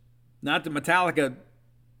is. Not that Metallica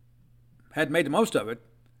hadn't made the most of it.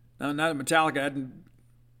 Not that Metallica hadn't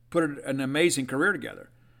put an amazing career together.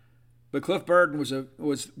 But Cliff Burton was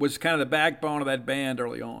kind of the backbone of that band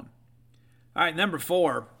early on. All right, number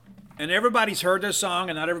 4. And everybody's heard this song,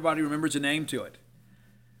 and not everybody remembers the name to it.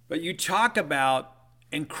 But you talk about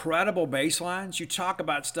incredible bass lines. You talk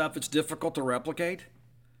about stuff that's difficult to replicate.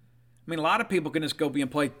 I mean, a lot of people can just go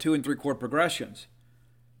and play 2 and 3 chord progressions.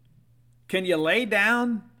 Can you lay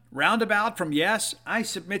down Roundabout from Yes? I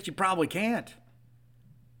submit you probably can't.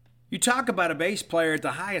 You talk about a bass player at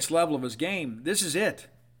the highest level of his game. This is it.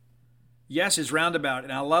 Yes is Roundabout,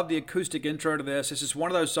 and I love the acoustic intro to this. This is one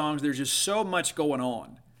of those songs, there's just so much going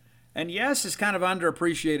on. And Yes is kind of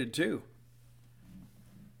underappreciated too.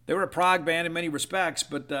 They were a prog band in many respects,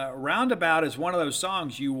 but Roundabout is one of those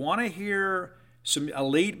songs you want to hear some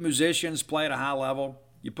elite musicians play at a high level.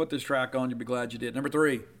 You put this track on, you'll be glad you did. Number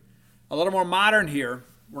 3, a little more modern here.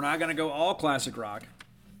 We're not going to go all classic rock.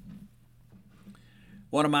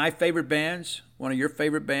 One of my favorite bands, one of your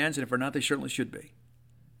favorite bands, and if they're not, they certainly should be.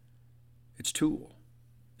 It's Tool.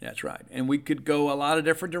 That's right. And we could go a lot of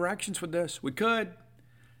different directions with this. We could.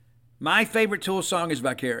 My favorite Tool song is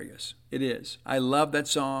Vicarious. It is. I love that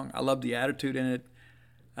song. I love the attitude in it.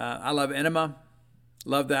 I love Enema.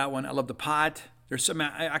 Love that one. I love The Pot. There's some.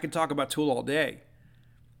 I could talk about Tool all day.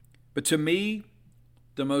 But to me,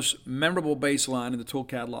 the most memorable bass line in the Tool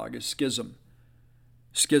catalog is Schism.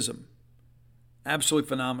 Schism. Absolutely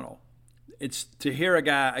phenomenal. It's to hear a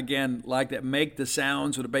guy, again, like that, make the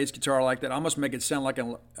sounds with a bass guitar like that, almost make it sound like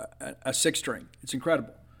a 6-string. It's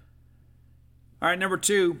incredible. All right, number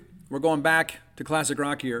 2, we're going back to classic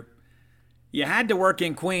rock here. You had to work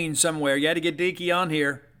in Queen somewhere. You had to get Deaky on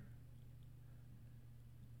here.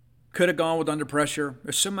 Could have gone with Under Pressure.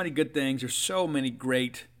 There's so many good things. There's so many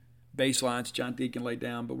great bass lines John Deacon laid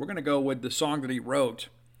down, but we're going to go with the song that he wrote.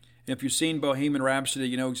 And if you've seen Bohemian Rhapsody,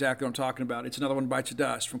 you know exactly what I'm talking about. It's Another One Bites the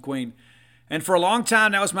Dust from Queen. And for a long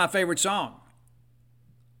time, that was my favorite song.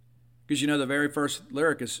 Because you know the very first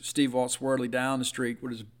lyric is Steve walks swirly down the street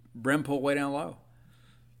with his brim pulled way down low.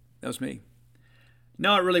 That was me.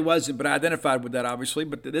 No, it really wasn't, but I identified with that, obviously.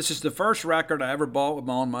 But this is the first record I ever bought with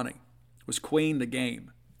my own money. It was Queen, The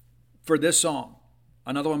Game. For this song,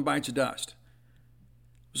 Another One Bites the Dust.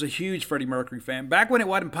 I was a huge Freddie Mercury fan. Back when it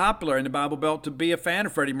wasn't popular in the Bible Belt to be a fan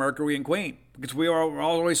of Freddie Mercury and Queen. Because we were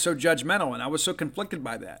always so judgmental, and I was so conflicted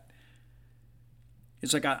by that.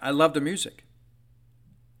 It's like, I love the music.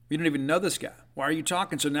 You don't even know this guy. Why are you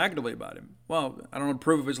talking so negatively about him? Well, I don't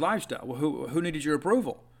approve of his lifestyle. Well, who needed your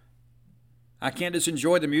approval? I can't just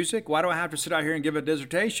enjoy the music. Why do I have to sit out here and give a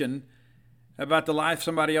dissertation about the life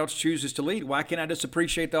somebody else chooses to lead? Why can't I just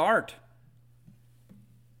appreciate the art?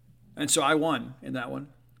 And so I won in that one.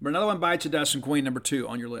 But another one bites the dust, and Queen, number 2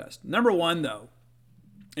 on your list. Number 1, though,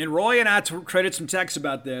 and Roy and I traded some texts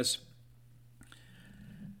about this.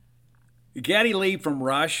 Geddy Lee from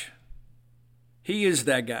Rush, he is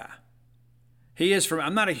that guy. He is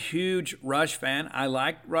I'm not a huge Rush fan. I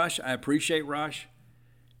like Rush. I appreciate Rush.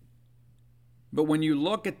 But when you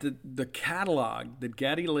look at the catalog that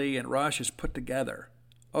Geddy Lee and Rush has put together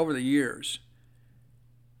over the years,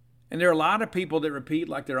 and there are a lot of people that repeat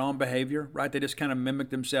like their own behavior, right? They just kind of mimic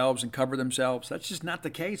themselves and cover themselves. That's just not the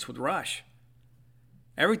case with Rush.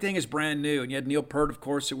 Everything is brand new. And you had Neil Peart, of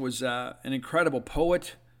course, who was an incredible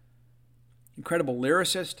poet, incredible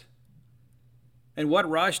lyricist. And what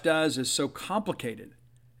Rush does is so complicated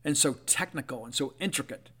and so technical and so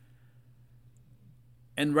intricate.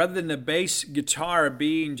 And rather than the bass guitar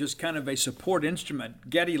being just kind of a support instrument,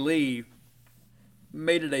 Geddy Lee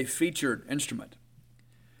made it a featured instrument.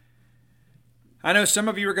 I know some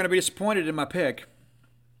of you are going to be disappointed in my pick,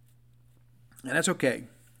 and that's okay,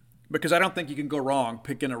 because I don't think you can go wrong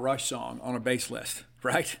picking a Rush song on a bass list,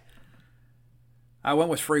 right? I went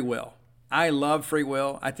with Free Will. I love Free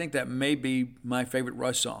Will. I think that may be my favorite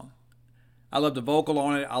Rush song. I love the vocal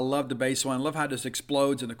on it. I love the bass line. I love how it just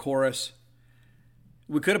explodes in the chorus.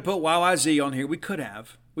 We could have put YYZ on here. We could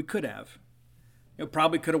have. It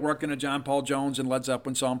probably could have worked in a John Paul Jones and Led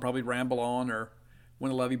Zeppelin song, probably Ramble On or When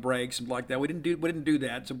the Levee Breaks, something like that. We didn't do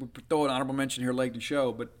that, so we throw an honorable mention here late in the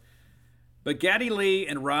show. But Geddy Lee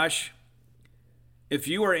and Rush, if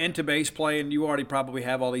you are into bass play and you already probably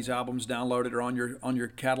have all these albums downloaded or on your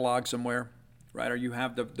catalog somewhere, right? Or you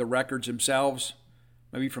have the records themselves,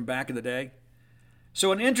 maybe from back in the day.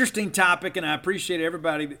 So an interesting topic, and I appreciate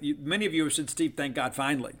everybody. Many of you have said, Steve, thank God,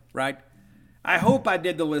 finally, right? I hope I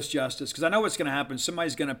did the list justice, because I know what's going to happen.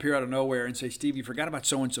 Somebody's going to appear out of nowhere and say, Steve, you forgot about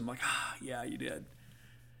so-and-so. I'm like, yeah, you did.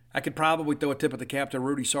 I could probably throw a tip of the cap to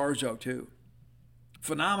Rudy Sarzo, too.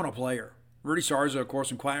 Phenomenal player. Rudy Sarzo, of course,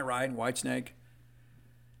 from Quiet Riot and Whitesnake.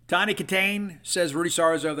 Tiny Catane says Rudy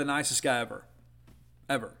Sarzo, the nicest guy ever.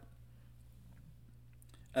 Ever.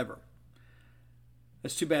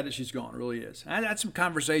 It's too bad that she's gone. It really is. I had some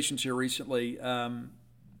conversations here recently on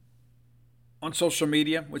social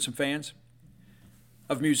media with some fans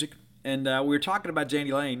of music. And we were talking about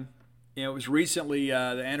Jani Lane. You know, it was recently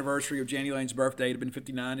the anniversary of Jani Lane's birthday. It had been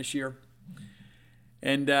 59 this year.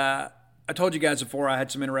 And I told you guys before I had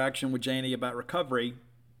some interaction with Jani about recovery.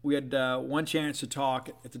 We had one chance to talk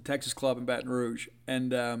at the Texas Club in Baton Rouge.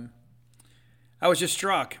 And I was just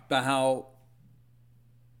struck by how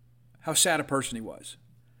sad a person he was.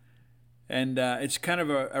 And it's kind of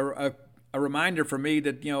a reminder for me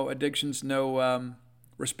that, you know, addiction's no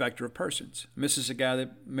respecter of persons. This is a guy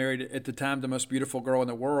that married, at the time, the most beautiful girl in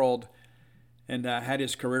the world and had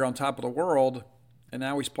his career on top of the world. And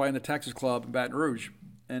now he's playing the Texas Club in Baton Rouge.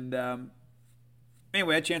 And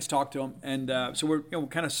anyway, I had a chance to talk to him. And so we're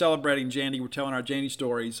kind of celebrating Jani. We're telling our Jani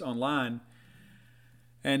stories online.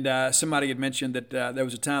 And somebody had mentioned that there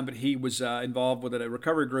was a time that he was involved with a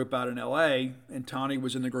recovery group out in L.A., and Tawny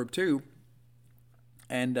was in the group too.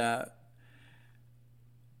 And I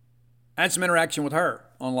had some interaction with her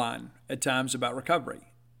online at times about recovery.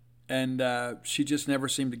 And she just never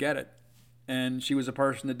seemed to get it. And she was a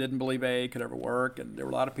person that didn't believe AA could ever work. And there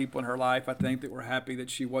were a lot of people in her life, I think, that were happy that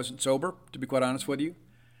she wasn't sober, to be quite honest with you.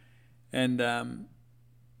 And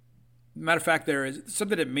matter of fact, there is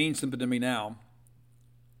something that means something to me now.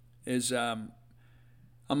 Is on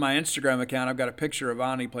my Instagram account, I've got a picture of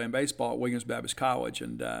Ani playing baseball at Williams Baptist College.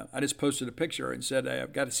 And I just posted a picture and said, hey,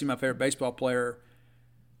 I've got to see my favorite baseball player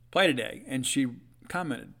play today. And she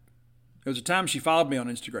commented. There was a time she followed me on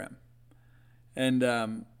Instagram.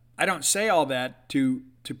 And I don't say all that to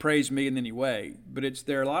praise me in any way, but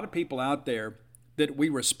there are a lot of people out there that we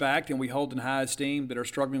respect and we hold in high esteem that are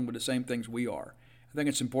struggling with the same things we are. I think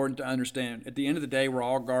it's important to understand. At the end of the day, we're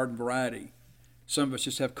all garden variety. Some of us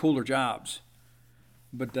just have cooler jobs.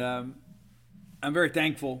 But I'm very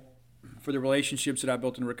thankful for the relationships that I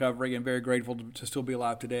built in recovery and very grateful to still be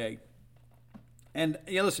alive today. And,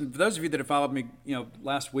 listen, for those of you that have followed me,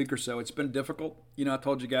 last week or so, it's been difficult. I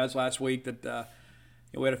told you guys last week that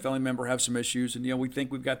we had a family member have some issues, and, we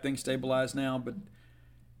think we've got things stabilized now. But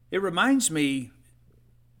it reminds me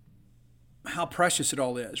how precious it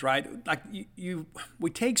all is, right? Like, we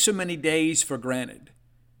take so many days for granted.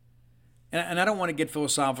 And I don't want to get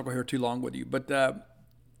philosophical here too long with you, but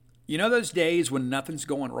those days when nothing's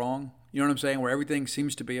going wrong, you know what I'm saying, where everything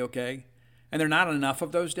seems to be okay, and there are not enough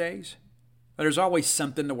of those days. But there's always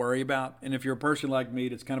something to worry about. And if you're a person like me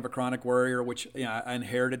that's kind of a chronic worrier, which I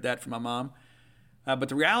inherited that from my mom. But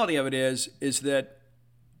the reality of it is that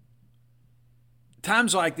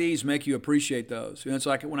times like these make you appreciate those. It's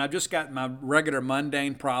like when I've just got my regular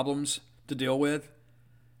mundane problems to deal with,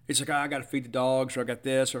 it's like, I got to feed the dogs, or I got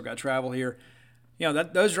this, or I got to travel here.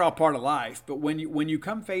 Those are all part of life. But when you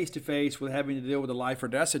come face to face with having to deal with a life or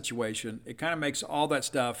death situation, it kind of makes all that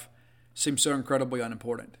stuff seem so incredibly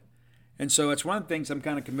unimportant. And so it's one of the things I'm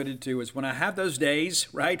kind of committed to is when I have those days,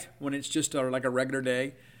 right, when it's just like a regular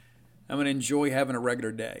day, I'm going to enjoy having a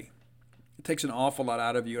regular day. It takes an awful lot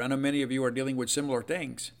out of you. I know many of you are dealing with similar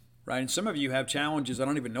things, right? And some of you have challenges I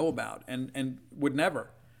don't even know about and would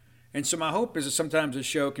never. And so my hope is that sometimes this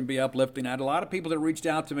show can be uplifting. I had a lot of people that reached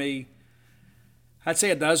out to me, I'd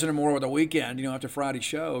say a dozen or more over the weekend, after Friday's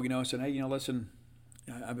show, saying, hey, listen,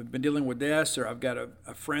 I've been dealing with this, or I've got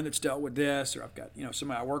a friend that's dealt with this, or I've got,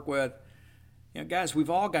 somebody I work with. Guys, we've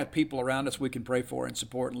all got people around us we can pray for and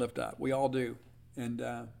support and lift up. We all do. And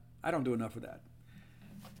I don't do enough of that.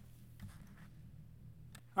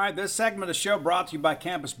 All right, this segment of the show brought to you by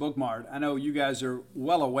Campus Bookmart. I know you guys are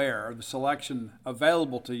well aware of the selection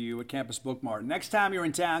available to you at Campus Bookmart. Next time you're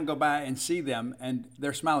in town, go by and see them and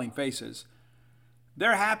their smiling faces.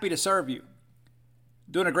 They're happy to serve you.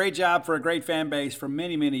 Doing a great job for a great fan base for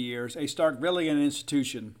many, many years. A Starkvillian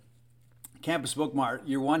institution. Campus Bookmart,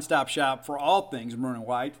 your one-stop shop for all things maroon and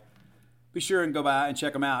white. Be sure and go by and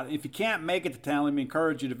check them out. If you can't make it to town, let me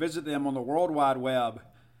encourage you to visit them on the World Wide Web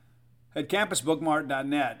at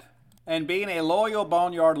campusbookmart.net. And being a loyal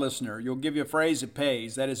Boneyard listener, you'll give you a phrase that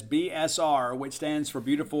pays. That is BSR, which stands for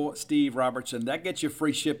Beautiful Steve Robertson. That gets you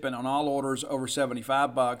free shipping on all orders over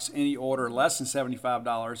 $75. Any order less than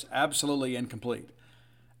 $75, absolutely incomplete.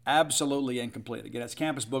 Absolutely incomplete. Again, that's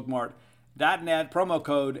campusbookmart.net, promo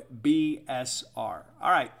code BSR.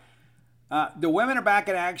 All right. The women are back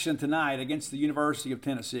in action tonight against the University of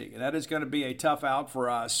Tennessee. And that is going to be a tough out for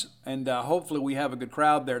us. And hopefully we have a good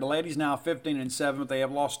crowd there. The ladies now 15-7, but they have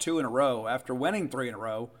lost 2 in a row after winning 3 in a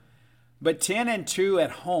row. But 10-2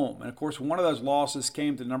 at home. And, of course, one of those losses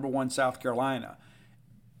came to number 1 South Carolina.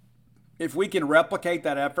 If we can replicate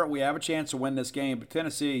that effort, we have a chance to win this game. But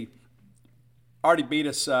Tennessee already beat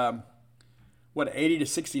us,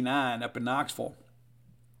 80-69 up in Knoxville.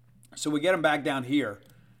 So we get them back down here.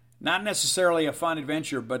 Not necessarily a fun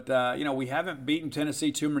adventure, but, we haven't beaten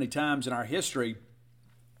Tennessee too many times in our history.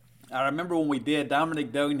 I remember when we did,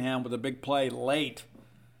 Dominic Dogenham with a big play late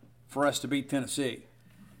for us to beat Tennessee.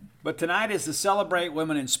 But tonight is the Celebrate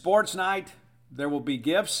Women in Sports night. There will be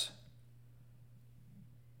gifts,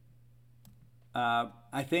 I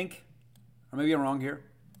think, or maybe I'm wrong here.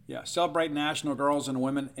 Yeah, celebrate National Girls and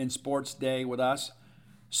Women in Sports Day with us.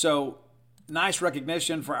 So, nice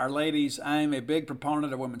recognition for our ladies. I'm a big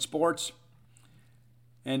proponent of women's sports.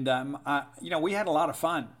 And, we had a lot of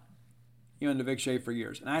fun, in the Vic Shea for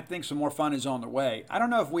years. And I think some more fun is on the way. I don't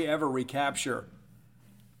know if we ever recapture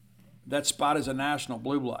that spot as a national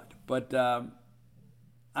blue blood. But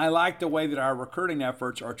I like the way that our recruiting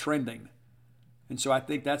efforts are trending. And so I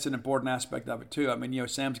think that's an important aspect of it, too. I mean,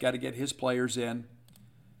 Sam's got to get his players in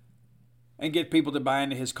and get people to buy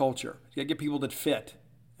into his culture. He's got to get people that fit.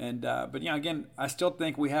 And but again, I still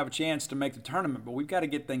think we have a chance to make the tournament, but we've got to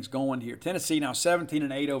get things going here. Tennessee now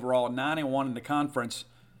 17-8 overall, 9-1 in the conference.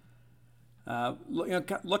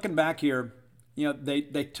 Looking back here,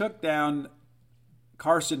 they took down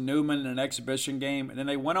Carson Newman in an exhibition game, and then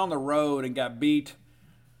they went on the road and got beat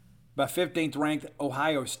by 15th ranked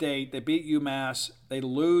Ohio State. They beat UMass. They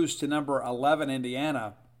lose to number 11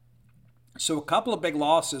 Indiana. So a couple of big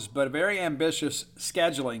losses, but a very ambitious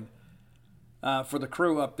scheduling for the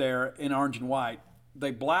crew up there in orange and white.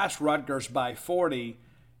 They blast Rutgers by 40,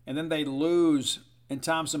 and then they lose in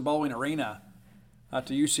Thompson-Boling Arena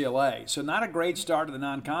to UCLA. So not a great start to the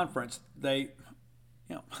non-conference. They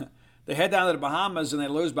head down to the Bahamas and they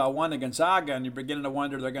lose by 1 to Gonzaga, and you're beginning to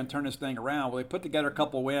wonder they're going to turn this thing around. Well, they put together a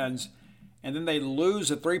couple wins, and then they lose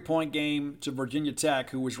a 3-point game to Virginia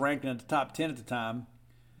Tech, who was ranked in the top 10 at the time.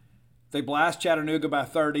 They blast Chattanooga by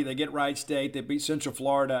 30. They get Wright State. They beat Central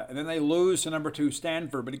Florida. And then they lose to number 2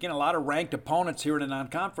 Stanford. But again, a lot of ranked opponents here in the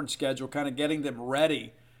non-conference schedule, kind of getting them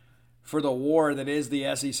ready for the war that is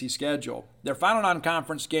the SEC schedule. Their final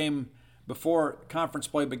non-conference game before conference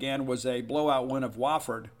play began was a blowout win of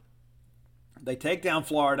Wofford. They take down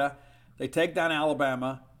Florida. They take down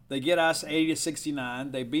Alabama. They get us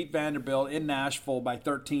 80-69. They beat Vanderbilt in Nashville by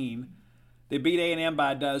 13. They beat A&M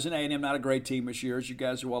by a dozen. A&M not a great team this year, as you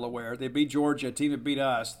guys are well aware. They beat Georgia, a team that beat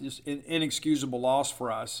us. Just an inexcusable loss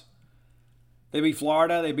for us. They beat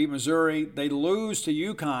Florida. They beat Missouri. They lose to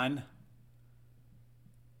UConn.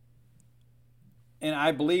 and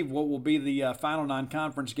I believe what will be the final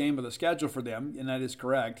non-conference game of the schedule for them, and that is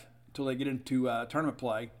correct, until they get into tournament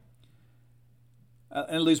play,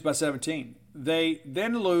 and lose by 17. They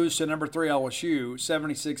then lose to number 3 LSU,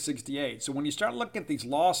 76-68. So when you start looking at these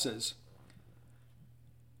losses,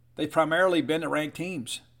 they've primarily been to ranked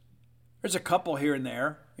teams. There's a couple here and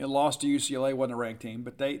there. Lost to UCLA, wasn't a ranked team,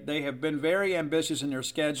 but they have been very ambitious in their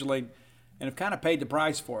scheduling and have kind of paid the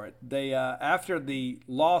price for it. They after the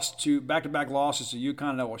back-to-back losses to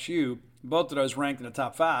UConn and LSU, both of those ranked in the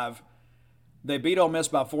top 5, they beat Ole Miss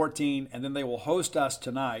by 14, and then they will host us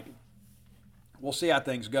tonight. We'll see how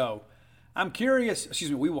things go.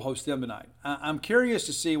 We will host them tonight. I'm curious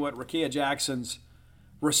to see what Rakia Jackson's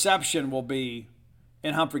reception will be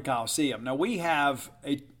in Humphrey Coliseum. Now, we have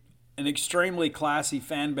an extremely classy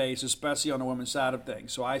fan base, especially on the women's side of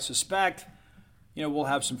things. So I suspect, we'll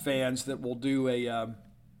have some fans that will do a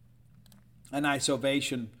nice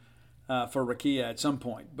ovation for Rakia at some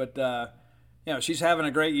point. But, she's having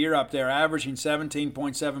a great year up there, averaging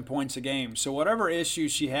 17.7 points a game. So whatever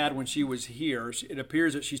issues she had when she was here, it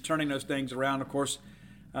appears that she's turning those things around. Of course,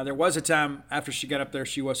 there was a time after she got up there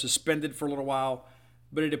she was suspended for a little while,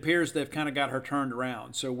 but it appears they've kind of got her turned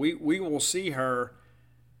around. So we will see her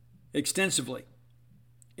extensively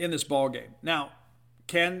in this ball game. Now,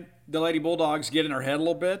 can the Lady Bulldogs get in her head a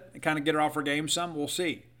little bit and kind of get her off her game some? We'll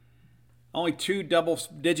see. Only 2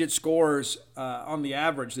 double-digit scorers on the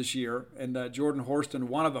average this year, and Jordan Horston,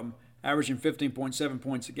 one of them, averaging 15.7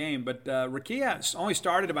 points a game. But Rakia only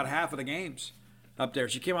started about half of the games up there.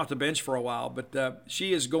 She came off the bench for a while, but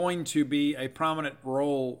she is going to be a prominent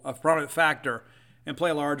factor and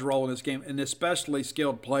play a large role in this game, an especially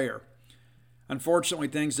skilled player. Unfortunately,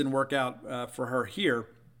 things didn't work out for her here,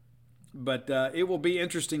 but it will be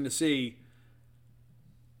interesting to see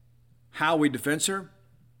how we defend her.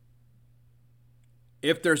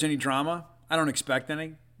 If there's any drama, I don't expect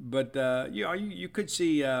any, but you could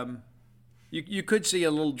see you could see a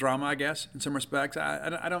little drama, I guess, in some respects.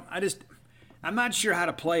 I'm not sure how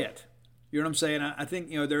to play it. You know what I'm saying? I think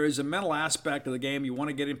there is a mental aspect of the game. You want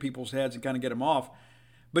to get in people's heads and kind of get them off,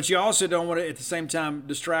 but you also don't want to at the same time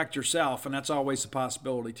distract yourself, and that's always a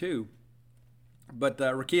possibility too. But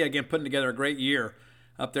Rakia, again, putting together a great year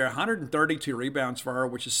up there. 132 rebounds for her,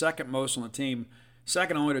 which is second most on the team.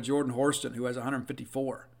 Second only to Jordan Horston, who has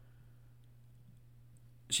 154.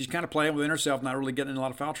 She's kind of playing within herself, not really getting in a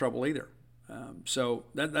lot of foul trouble either. So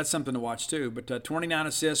that's something to watch too. But 29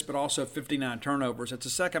 assists, but also 59 turnovers. That's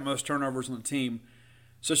the second most turnovers on the team.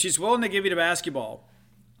 So she's willing to give you the basketball.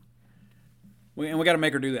 And we got to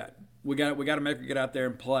make her do that. We got to make her get out there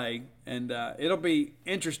and play. And it'll be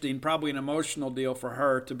interesting, probably an emotional deal for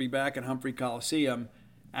her to be back in Humphrey Coliseum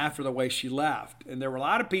after the way she left. And there were a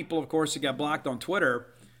lot of people, of course, that got blocked on Twitter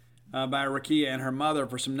by Rakia and her mother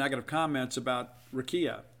for some negative comments about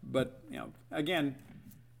Rakia. But, again,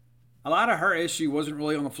 a lot of her issue wasn't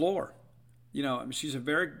really on the floor. She's a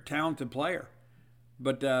very talented player.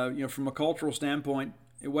 But, from a cultural standpoint,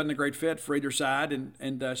 it wasn't a great fit for either side,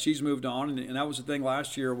 and she's moved on. And that was the thing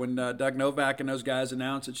last year when Doug Novak and those guys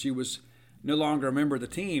announced that she was no longer a member of the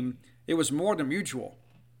team. It was more than mutual.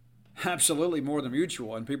 Absolutely more than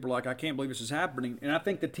mutual. And people are like, I can't believe this is happening. And I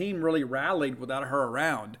think the team really rallied without her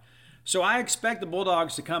around. So I expect the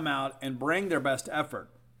Bulldogs to come out and bring their best effort.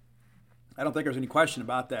 I don't think there's any question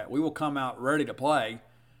about that. We will come out ready to play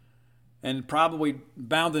and probably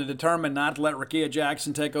bound and determined not to let Rakia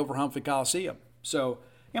Jackson take over Humphrey Coliseum. So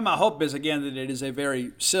my hope is, again, that it is a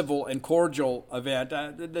very civil and cordial event.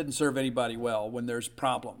 It doesn't serve anybody well when there's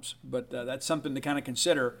problems. But that's something to kind of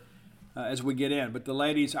consider as we get in. But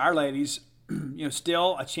our ladies,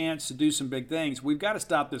 still a chance to do some big things. We've got to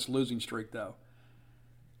stop this losing streak, though.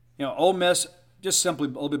 Ole Miss just simply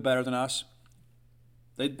a little bit better than us.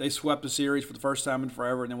 They swept the series for the first time in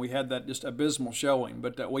forever, and then we had that just abysmal showing.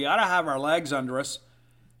 But we ought to have our legs under us,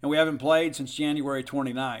 and we haven't played since January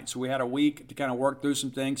 29th. So we had a week to kind of work through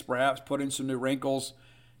some things, perhaps put in some new wrinkles,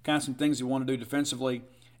 kind of some things we want to do defensively.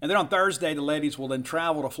 And then on Thursday, the ladies will then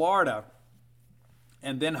travel to Florida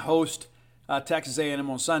and then host Texas A&M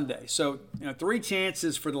on Sunday. So, 3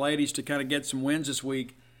 chances for the ladies to kind of get some wins this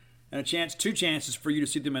week, and 2 chances for you to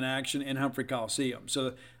see them in action in Humphrey Coliseum.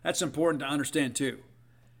 So that's important to understand too.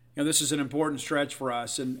 This is an important stretch for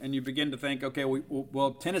us, and you begin to think, okay,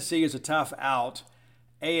 well, Tennessee is a tough out.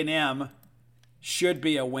 A&M should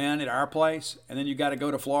be a win at our place, and then you got to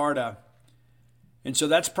go to Florida. And so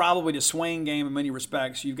that's probably the swing game in many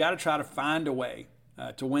respects. You've got to try to find a way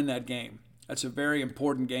to win that game. That's a very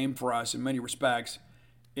important game for us in many respects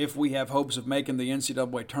if we have hopes of making the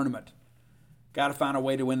NCAA tournament. Got to find a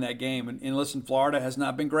way to win that game. And listen, Florida has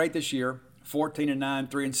not been great this year.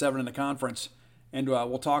 14-9, 3-7 in the conference. And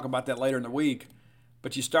we'll talk about that later in the week.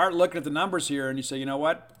 But you start looking at the numbers here and you say, you know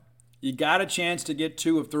what? You got a chance to get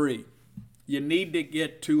 2 of 3. You need to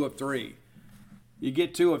get 2 of 3. You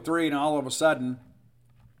get 2 of 3 and all of a sudden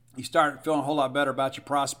you start feeling a whole lot better about your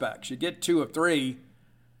prospects. You get 2 of 3,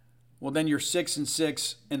 well then you're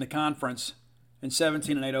 6-6 in the conference and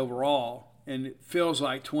 17-8 overall. And it feels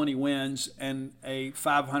like 20 wins and a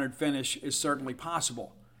 500 finish is certainly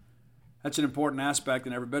possible. That's an important aspect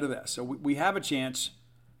in every bit of this. So we have a chance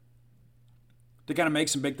to kind of make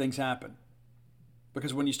some big things happen.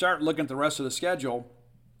 Because when you start looking at the rest of the schedule,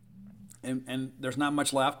 and there's not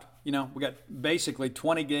much left, we got basically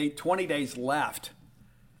 20 days left.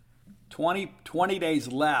 20 days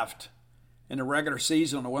left in the regular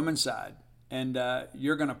season on the women's side. And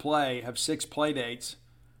you're going to have 6 play dates.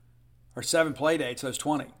 Or 7 play dates, those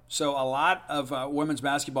 20. So a lot of women's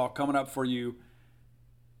basketball coming up for you.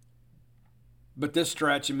 But this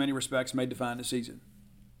stretch, in many respects, may define the season.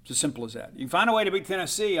 It's as simple as that. You can find a way to beat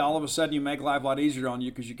Tennessee, all of a sudden you make life a lot easier on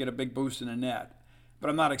you because you get a big boost in the net. But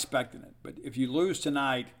I'm not expecting it. But if you lose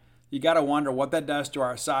tonight, you got to wonder what that does to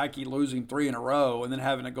our psyche, losing 3 in a row and then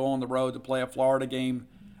having to go on the road to play a Florida team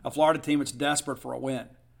that's desperate for a win.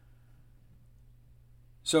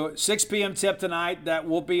 So 6 p.m. tip tonight. That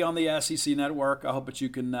will be on the SEC Network. I hope that you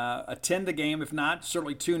can attend the game. If not,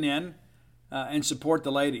 certainly tune in and support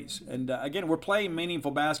the ladies. And again, we're playing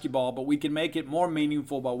meaningful basketball, but we can make it more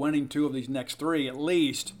meaningful by winning 2 of these next 3 at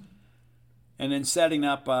least, and then setting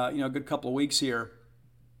up a good couple of weeks here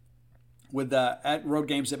with at road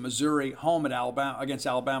games at Missouri, home at against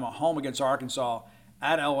Alabama, home against Arkansas,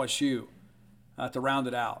 at LSU to round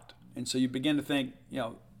it out. And so you begin to think,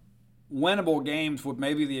 winnable games with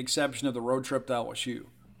maybe the exception of the road trip to LSU.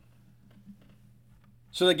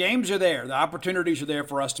 So the games are there. The opportunities are there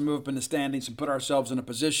for us to move up in the standings and put ourselves in a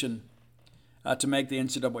position to make the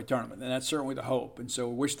NCAA tournament. And that's certainly the hope. And so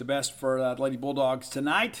we wish the best for the Lady Bulldogs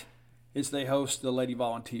tonight as they host the Lady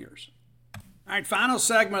Volunteers. All right, final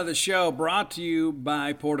segment of the show brought to you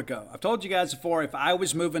by Portico. I've told you guys before, if I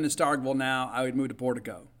was moving to Starkville now, I would move to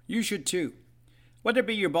Portico. You should too. Whether it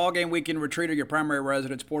be your ballgame weekend retreat or your primary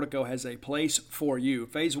residence, Portico has a place for you.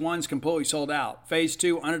 Phase 1 is completely sold out. Phase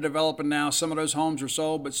 2, under development now. Some of those homes are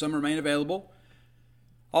sold, but some remain available.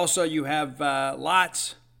 Also, you have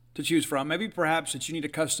lots to choose from. Maybe perhaps that you need a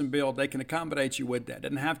custom build. They can accommodate you with that. It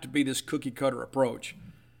doesn't have to be this cookie-cutter approach.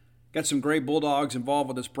 Got some great Bulldogs involved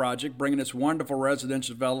with this project, bringing this wonderful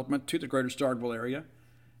residential development to the greater Starkville area.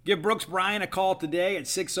 Give Brooks Bryan a call today at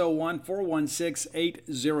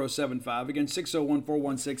 601-416-8075. Again,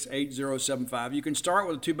 601-416-8075. You can start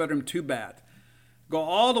with a 2-bedroom, 2-bath. Go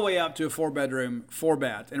all the way up to a 4-bedroom,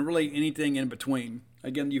 4-bath, and really anything in between.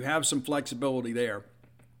 Again, you have some flexibility there.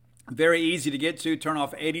 Very easy to get to. Turn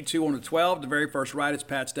off 82 on the 12. The very first right is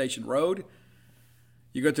Pat Station Road.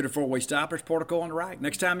 You go through the 4-way stoppers, Portico on the right.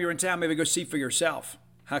 Next time you're in town, maybe go see for yourself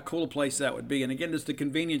how cool a place that would be. And again, there's the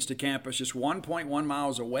convenience to campus, just 1.1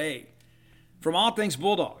 miles away from all things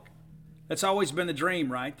Bulldog. That's always been the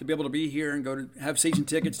dream, right? To be able to be here and go to have season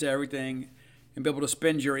tickets to everything and be able to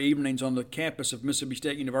spend your evenings on the campus of Mississippi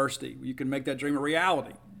State University. You can make that dream a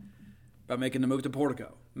reality by making the move to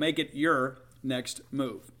Portico. Make it your next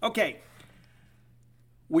move. Okay.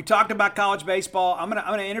 We talked about college baseball. I'm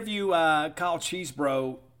gonna interview Kyle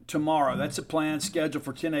Cheesebro tomorrow. That's a planned schedule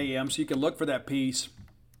for 10 a.m., so you can look for that piece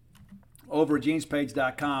over at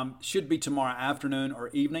genespage.com. Should be tomorrow afternoon or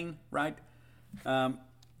evening, right?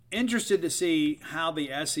 Interested to see how the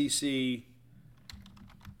SEC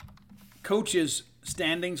coaches'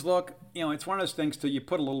 standings look. It's one of those things till you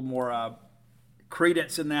put a little more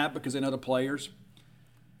credence in that because they know the players.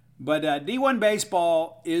 But D1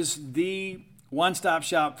 Baseball is the one-stop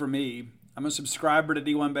shop for me. I'm a subscriber to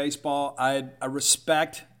D1 Baseball. I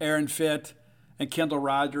respect Aaron Fitt and Kendall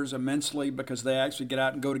Rogers immensely because they actually get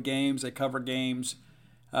out and go to games. They cover games.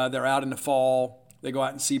 They're out in the fall. They go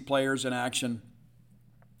out and see players in action.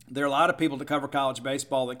 There are a lot of people that cover college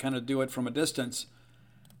baseball that kind of do it from a distance.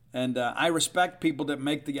 And I respect people that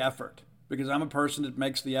make the effort because I'm a person that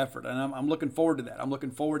makes the effort. And I'm looking forward to that. I'm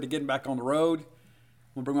looking forward to getting back on the road.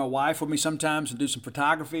 I'm going to bring my wife with me sometimes and do some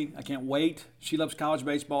photography. I can't wait. She loves college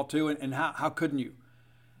baseball too, and how couldn't you?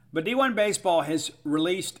 But D1 Baseball has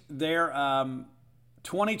released their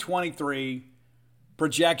 2023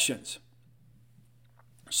 projections.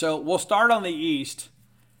 So we'll start on the East.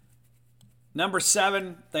 Number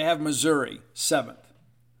 7, they have Missouri, 7th.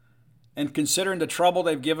 And considering the trouble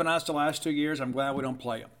they've given us the last 2 years, I'm glad we don't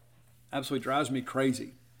play them. Absolutely drives me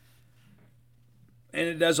crazy. And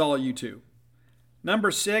it does all of you too.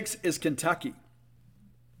 Number 6 is Kentucky.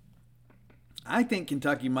 I think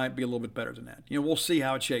Kentucky might be a little bit better than that. We'll see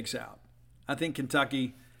how it shakes out. I think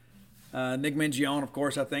Kentucky, Nick Mingione, of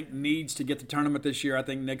course, I think needs to get the tournament this year. I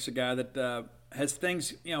think Nick's a guy that has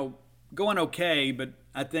things, going okay, but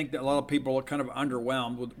I think that a lot of people are kind of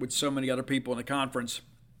underwhelmed with so many other people in the conference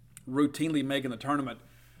routinely making the tournament.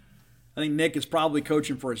 I think Nick is probably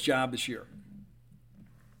coaching for his job this year.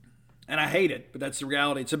 And I hate it, but that's the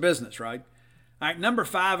reality. It's a business, right? All right, number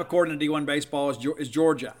 5, according to D1 Baseball, is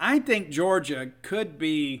Georgia. I think Georgia could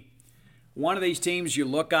be one of these teams you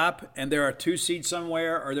look up and they're a 2 seed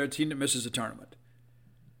somewhere, or they're a team that misses the tournament.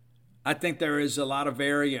 I think there is a lot of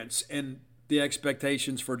variance in the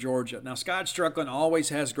expectations for Georgia. Now, Scott Strickland always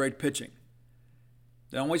has great pitching.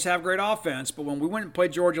 They always have great offense, but when we went and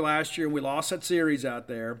played Georgia last year and we lost that series out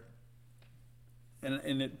there,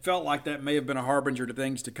 and it felt like that may have been a harbinger to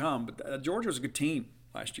things to come, but Georgia was a good team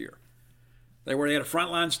last year. They had a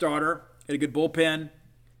frontline starter, had a good bullpen.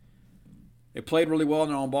 They played really well in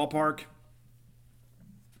their own ballpark.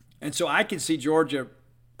 And so I can see Georgia,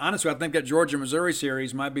 honestly, I think that Georgia-Missouri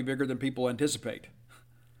series might be bigger than people anticipate.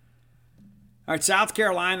 All right, South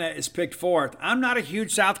Carolina is picked 4th. I'm not a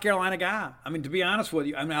huge South Carolina guy. I mean, to be honest with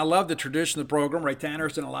you, I love the tradition of the program. Ray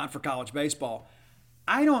Tanner's done a lot for college baseball.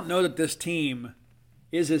 I don't know that this team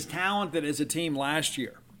is as talented as a team last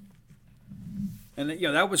year. And,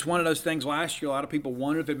 that was one of those things last year. A lot of people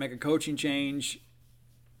wondered if they'd make a coaching change.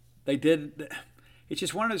 They did. It's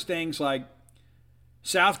just one of those things like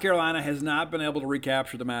South Carolina has not been able to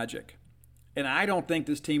recapture the magic. And I don't think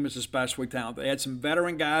this team is especially talented. They had some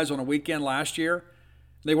veteran guys on a weekend last year.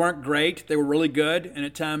 They weren't great. They were really good, and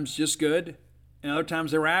at times just good, and other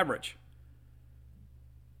times they were average.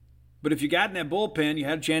 But if you got in that bullpen, you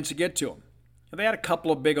had a chance to get to them. And they had a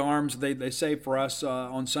couple of big arms they saved for us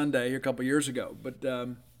on Sunday a couple of years ago. But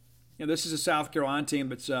this is a South Carolina team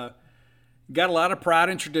that's got a lot of pride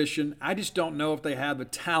and tradition. I just don't know if they have the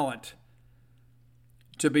talent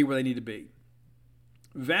to be where they need to be.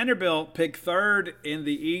 Vanderbilt picked 3rd in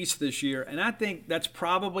the East this year, and I think that's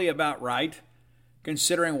probably about right,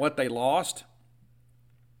 considering what they lost.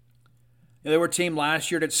 They were a team last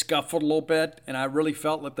year that scuffled a little bit, and I really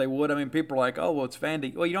felt that they would. I mean, people are like, oh, well, it's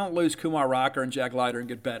Vandy. Well, you don't lose Kumar Rocker and Jack Leiter and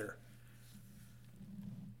get better.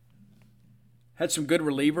 Had some good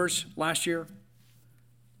relievers last year.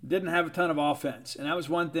 Didn't have a ton of offense, and that was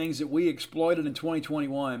one of the things that we exploited in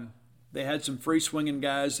 2021. They had some free-swinging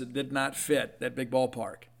guys that did not fit that big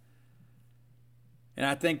ballpark. And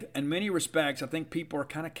I think in many respects, I think people are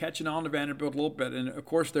kind of catching on to Vanderbilt a little bit. And, of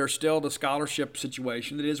course, there's still the scholarship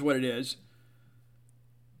situation. It is what it is.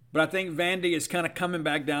 But I think Vandy is kind of coming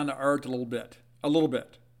back down to earth a little bit. A little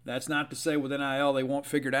bit. That's not to say with NIL they won't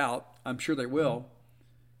figure it out. I'm sure they will.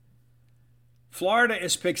 Florida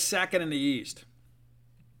is picked 2nd in the East.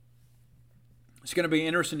 It's going to be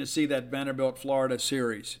interesting to see that Vanderbilt-Florida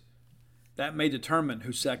series. That may determine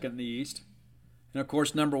who's 2nd in the East. And, of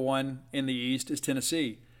course, number 1 in the East is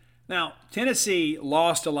Tennessee. Now, Tennessee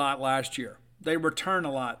lost a lot last year. They return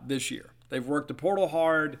a lot this year. They've worked the portal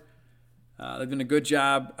hard. They've done a good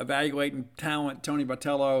job evaluating talent. Tony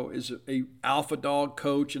Botello is a alpha dog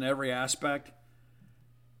coach in every aspect.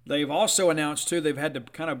 They've also announced, too, they've had to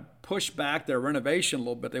kind of push back their renovation a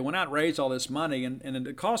little bit. They went out and raised all this money, and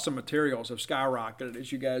the cost of materials have skyrocketed,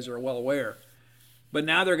 as you guys are well aware. But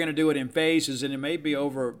now they're going to do it in phases, and it may be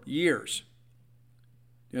over years.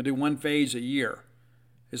 Do one phase a year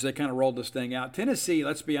as they kind of roll this thing out. Tennessee,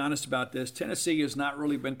 let's be honest about this, Tennessee has not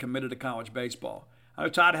really been committed to college baseball. I know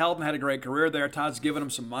Todd Helton had a great career there. Todd's given him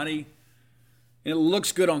some money. And it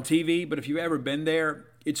looks good on TV, but if you've ever been there,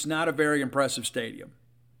 it's not a very impressive stadium.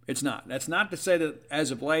 It's not. That's not to say that as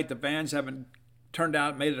of late the fans haven't turned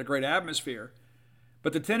out and made it a great atmosphere.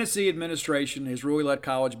 But the Tennessee administration has really let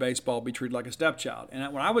college baseball be treated like a stepchild.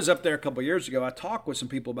 And when I was up there a couple of years ago, I talked with some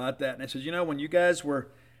people about that. And I said, when you guys were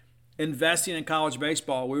investing in college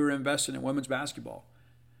baseball, we were investing in women's basketball.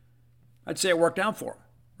 I'd say it worked out for them,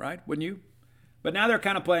 right? Wouldn't you? But now they're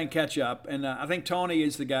kind of playing catch up. And I think Tony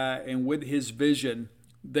is the guy, and with his vision,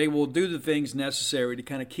 they will do the things necessary to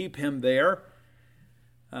kind of keep him there.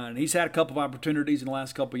 And he's had a couple of opportunities in the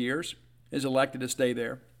last couple of years, is elected to stay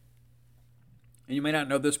there. And you may not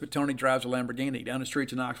know this, but Tony drives a Lamborghini down the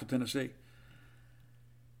streets of Knoxville, Tennessee.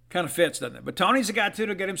 Kind of fits, doesn't it? But Tony's the guy, too,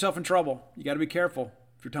 to get himself in trouble. You got to be careful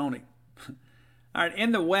if you're Tony. All right,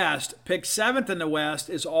 in the West, picked 7th in the West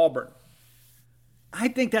is Auburn. I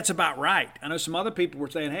think that's about right. I know some other people were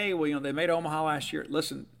saying, hey, well, they made Omaha last year.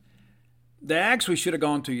 Listen, they actually should have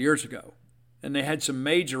gone 2 years ago. And they had some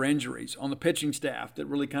major injuries on the pitching staff that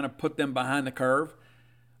really kind of put them behind the curve.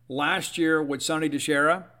 Last year with Sonny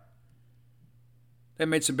DeShera, they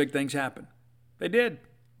made some big things happen. They did.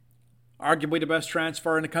 Arguably the best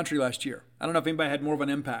transfer in the country last year. I don't know if anybody had more of an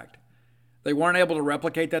impact. They weren't able to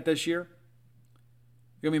replicate that this year.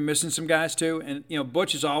 You're going to be missing some guys too. And,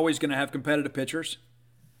 Butch is always going to have competitive pitchers.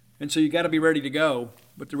 And so you got to be ready to go.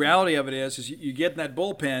 But the reality of it is you get in that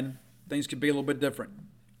bullpen, things could be a little bit different.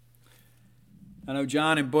 I know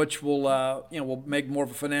John and Butch will make more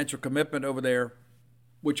of a financial commitment over there,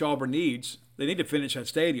 which Auburn needs. They need to finish that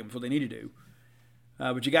stadium. That's what they need to do.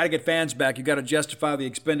 But you got to get fans back. You got to justify the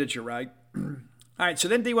expenditure, right? All right, so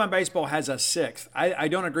then D1 Baseball has a 6th. I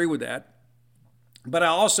don't agree with that. But I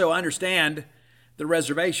also understand the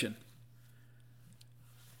reservation.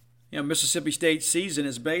 Mississippi State's season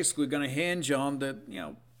is basically going to hinge on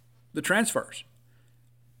the transfers.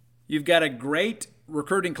 You've got a great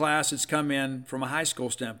recruiting class that's come in from a high school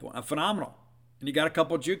standpoint, phenomenal. And you got a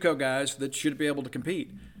couple of JUCO guys that should be able to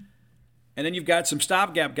compete. And then you've got some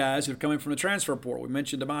stopgap guys that are coming from the transfer portal. We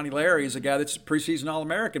mentioned Damani Larry is a guy that's preseason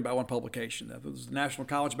All-American by one publication. That was the National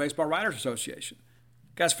College Baseball Writers Association.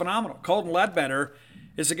 Guy's phenomenal. Colton Ledbetter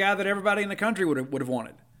is a guy that everybody in the country would have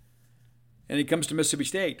wanted. And he comes to Mississippi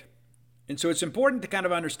State. And so it's important to kind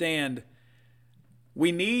of understand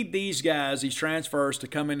we need these guys, these transfers, to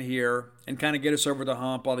come in here and kind of get us over the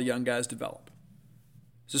hump while the young guys develop.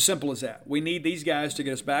 It's as simple as that. We need these guys to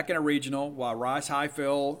get us back in a regional while Rice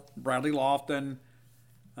Highfield, Bradley Lofton,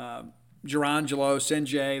 Gerangelo,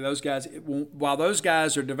 Sinjay, those guys, while those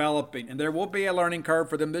guys are developing, and there will be a learning curve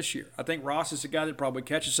for them this year. I think Ross is a guy that probably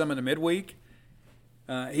catches some in the midweek.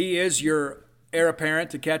 He is your heir apparent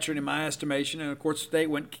to catcher in my estimation. And, of course, State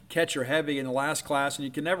went catcher heavy in the last class, and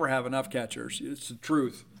you can never have enough catchers. It's the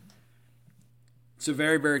truth. It's a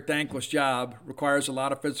very, very thankless job. Requires a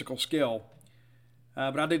lot of physical skill.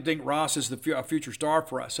 But I do think Ross is a future star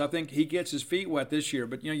for us. I think he gets his feet wet this year.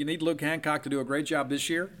 But, you need Luke Hancock to do a great job this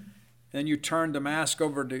year. And then you turn the mask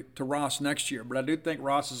over to Ross next year. But I do think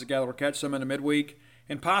Ross is a guy that will catch some in the midweek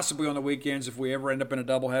and possibly on the weekends if we ever end up in a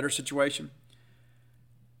doubleheader situation.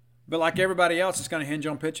 But like everybody else, it's going to hinge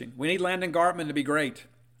on pitching. We need Landon Gartman to be great.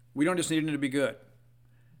 We don't just need him to be good.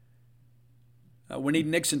 We need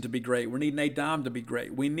Nixon to be great. We need Nate Dom to be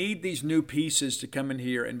great. We need these new pieces to come in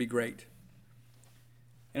here and be great.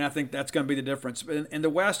 And I think that's going to be the difference. And the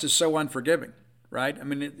West is so unforgiving, right? I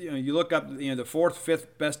mean, you look up, the 4th,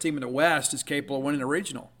 5th best team in the West is capable of winning a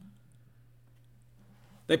regional.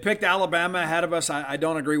 They picked Alabama ahead of us. I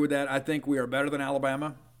don't agree with that. I think we are better than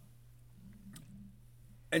Alabama.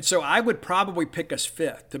 And so I would probably pick us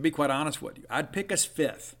 5th, to be quite honest with you. I'd pick us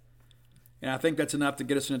 5th. And I think that's enough to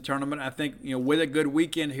get us in a tournament. I think, with a good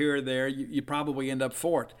weekend here or there, you probably end up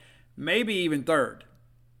 4th, maybe even 3rd.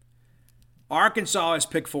 Arkansas is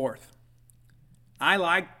picked 4th. I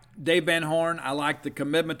like Dave Van Horn. I like the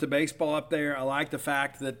commitment to baseball up there. I like the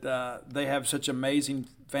fact that they have such amazing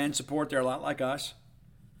fan support. They're a lot like us.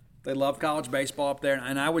 They love college baseball up there.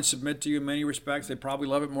 And I would submit to you in many respects, they probably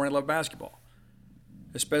love it more than they love basketball,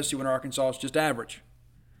 especially when Arkansas is just average.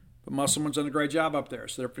 But Musselman's done a great job up there,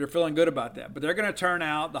 so they're feeling good about that. But they're going to turn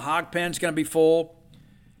out. The hog pen's going to be full.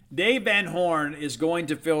 Dave Van Horn is going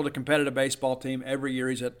to field a competitive baseball team every year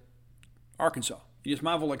he's at Arkansas. You just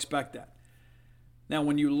might as well expect that. Now,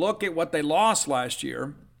 when you look at what they lost last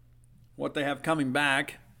year, what they have coming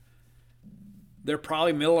back, they're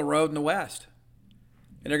probably middle of the road in the West.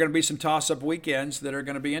 And there are going to be some toss-up weekends that are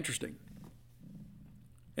going to be interesting.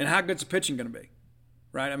 And how good's the pitching going to be?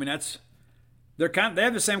 Right? I mean, they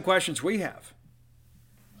have the same questions we have.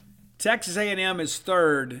 Texas A&M is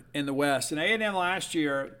 3rd in the West. And A&M last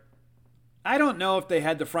year, I don't know if they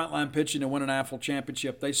had the frontline pitching to win an AFL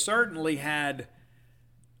championship. They certainly had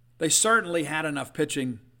enough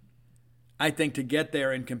pitching, I think, to get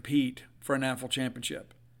there and compete for an AFL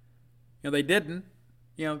championship. They didn't.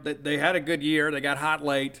 They had a good year. They got hot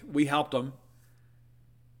late. We helped them.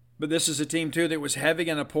 But this is a team, too, that was heavy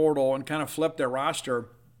in the portal and kind of flipped their roster.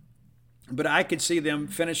 But I could see them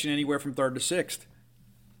finishing anywhere from 3rd to 6th.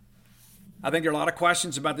 I think there are a lot of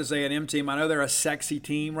questions about this A&M team. I know they're a sexy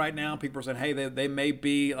team right now. People are saying, hey, they may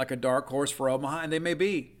be like a dark horse for Omaha, and they may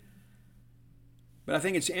be. But I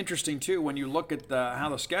think it's interesting, too, when you look at how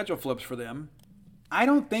the schedule flips for them. I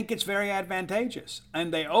don't think it's very advantageous.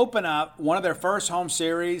 And they open up one of their first home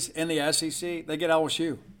series in the SEC. They get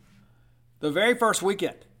LSU. The very first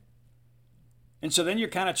weekend. And so then you're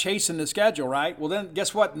kind of chasing the schedule, right? Well, then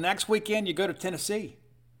guess what? Next weekend you go to Tennessee.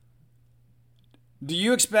 Do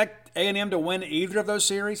you expect A&M to win either of those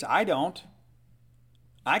series? I don't.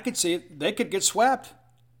 I could see it. They could get swept.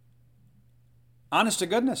 Honest to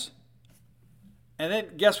goodness. And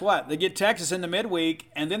then guess what? They get Texas in the midweek,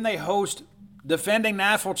 and then they host defending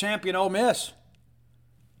national champion Ole Miss.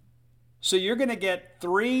 So you're going to get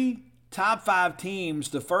 3 top 5 teams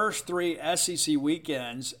the first 3 SEC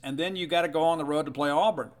weekends, and then you got to go on the road to play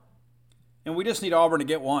Auburn. And we just need Auburn to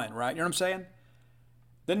get one, right? You know what I'm saying?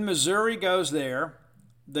 Then Missouri goes there.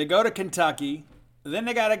 They go to Kentucky. Then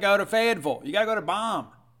they got to go to Fayetteville. You got to go to Baum,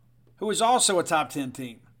 who is also a top 10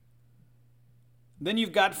 team. Then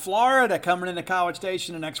you've got Florida coming into College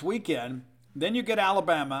Station the next weekend. Then you get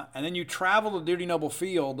Alabama, and then you travel to Duty Noble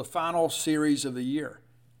Field, the final series of the year.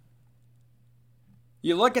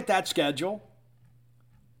 You look at that schedule,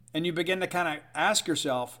 and you begin to kind of ask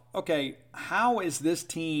yourself, okay, how is this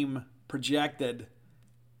team projected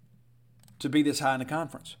to be this high in the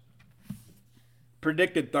conference?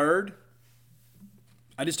 Predicted third?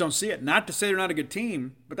 I just don't see it. Not to say they're not a good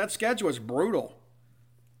team, but that schedule is brutal.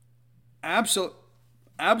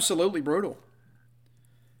 Absolutely brutal.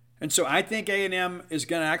 And so I think A&M is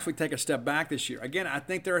going to actually take a step back this year. Again, I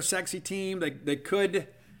think they're a sexy team. They could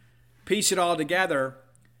piece it all together.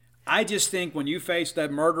 I just think when you face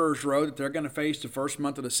that murderer's row that they're going to face the first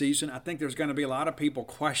month of the season, I think there's going to be a lot of people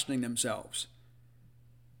questioning themselves.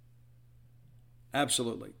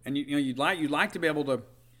 Absolutely. And you'd like to be able to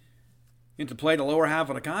play the lower half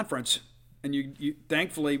of the conference. And you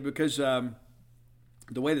thankfully, because the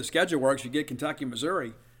way the schedule works, you get Kentucky and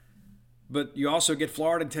Missouri. But you also get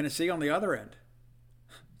Florida and Tennessee on the other end.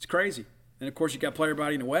 It's crazy. And, of course, you got player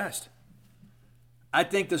body in the West. I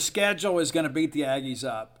think the schedule is going to beat the Aggies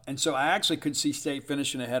up. And so I actually could see State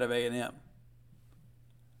finishing ahead of A&M.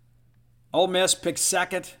 Ole Miss picked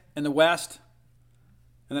second in the West,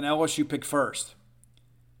 and then LSU picked first.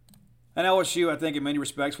 And LSU, I think in many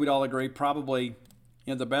respects, we'd all agree, probably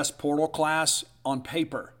the best portal class on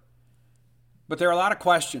paper. But there are a lot of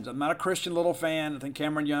questions. I'm not a Christian Little fan. I think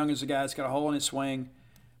Cameron Young is a guy that's got a hole in his swing.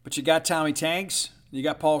 But you got Tommy Tanks, you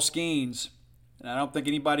got Paul Skeens. And I don't think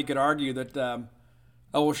anybody could argue that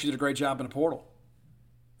LSU did a great job in the portal.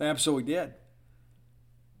 They absolutely did.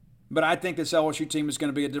 But I think this LSU team is going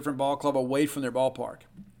to be a different ball club away from their ballpark.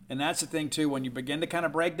 And that's the thing, too, when you begin to kind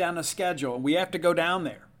of break down the schedule, and we have to go down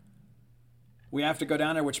there. We have to go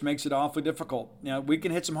down there, which makes it awfully difficult. We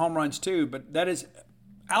can hit some home runs, too, but that is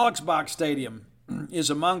Alex Box Stadium is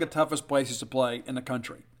among the toughest places to play in the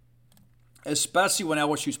country, especially when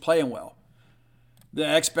LSU's playing well. The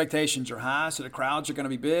expectations are high, so the crowds are going to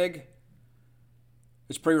be big.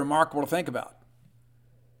 It's pretty remarkable to think about.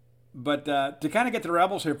 But to kind of get the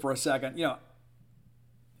Rebels here for a second,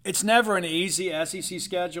 it's never an easy SEC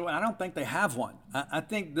schedule, and I don't think they have one. I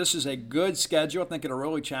think this is a good schedule. I think it'll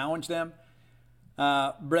really challenge them.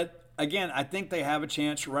 But, again, I think they have a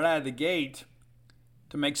chance right out of the gate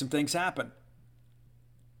to make some things happen.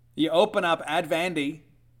 You open up at Vandy,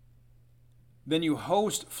 then you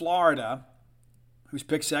host Florida, who's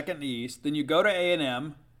picked second in the East. Then you go to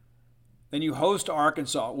A&M, then you host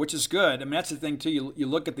Arkansas, which is good. I mean, that's the thing, too. You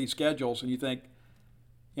look at these schedules and you think,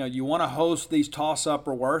 you want to host these toss-up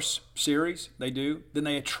or worse series. They do. Then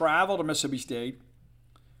they travel to Mississippi State.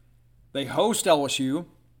 They host LSU.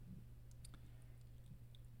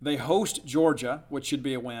 They host Georgia, which should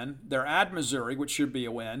be a win. They're at Missouri, which should be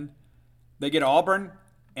a win. They get Auburn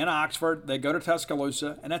and Oxford. They go to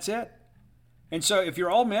Tuscaloosa, and that's it. And so if you're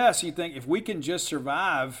Ole Miss, you think if we can just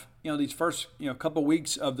survive, these first, couple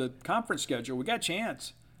weeks of the conference schedule, we got a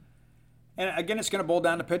chance. And again, it's going to boil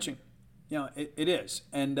down to pitching. It is.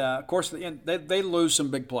 And, of course, they lose some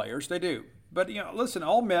big players. They do. But, listen,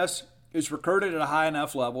 Ole Miss is recruited at a high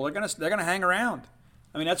enough level. They're going to hang around.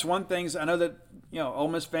 I mean, that's one thing. I know that, Ole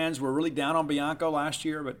Miss fans were really down on Bianco last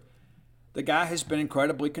year, but the guy has been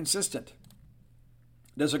incredibly consistent.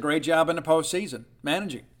 Does a great job in the postseason,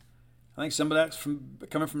 managing. I think some of that's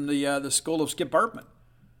coming from the school of Skip Bertman.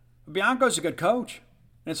 But Bianco's a good coach.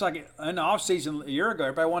 And it's like in the offseason a year ago,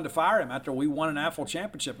 everybody wanted to fire him after we won an AFL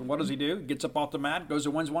championship. And what does he do? He gets up off the mat, goes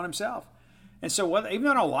and wins one himself. And so even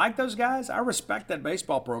though I don't like those guys, I respect that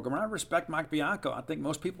baseball program. And I respect Mike Bianco. I think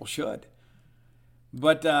most people should.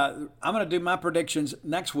 But I'm going to do my predictions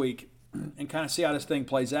next week and kind of see how this thing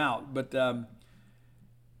plays out. But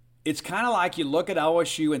it's kind of like you look at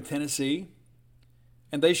LSU and Tennessee,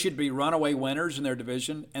 and they should be runaway winners in their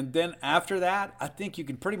division. And then after that, I think you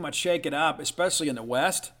can pretty much shake it up, especially in the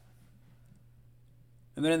West.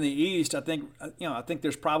 And then in the East, I think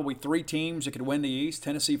there's probably 3 teams that could win the East: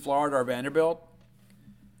 Tennessee, Florida, or Vanderbilt.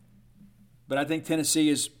 But I think Tennessee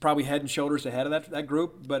is probably head and shoulders ahead of that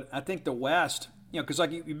group. But I think the West, because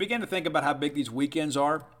you begin to think about how big these weekends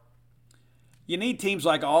are. You need teams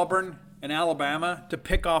like Auburn and Alabama to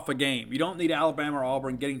pick off a game. You don't need Alabama or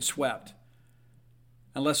Auburn getting swept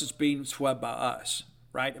unless it's being swept by us,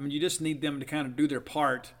 right? I mean, you just need them to kind of do their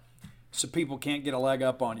part so people can't get a leg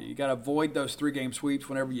up on you. You got to avoid those 3-game sweeps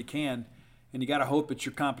whenever you can, and you got to hope that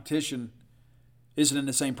your competition isn't in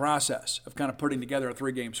the same process of kind of putting together a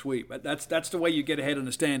 3-game sweep. But that's the way you get ahead in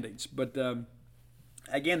the standings. But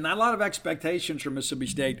again, not a lot of expectations from Mississippi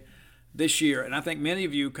State this year, and I think many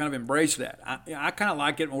of you kind of embrace that. I kind of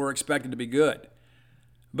like it when we're expected to be good.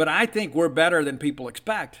 But I think we're better than people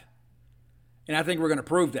expect, and I think we're going to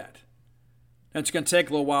prove that. And it's going to take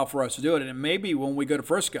a little while for us to do it, and it may be when we go to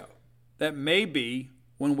Frisco. That may be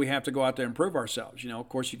when we have to go out there and prove ourselves. Of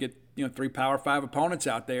course, you get 3 Power 5 opponents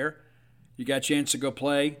out there. You got a chance to go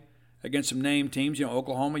play against some named teams,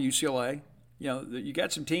 Oklahoma, UCLA. You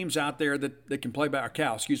got some teams out there that can play by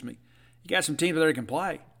Cal, excuse me. You got some teams out there that can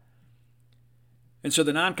play. And so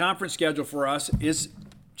the non-conference schedule for us is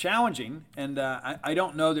challenging, and I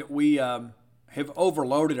don't know that we have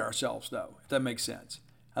overloaded ourselves, though, if that makes sense.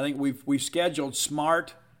 I think we've scheduled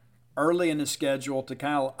smart early in the schedule to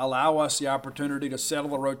kind of allow us the opportunity to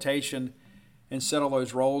settle the rotation and settle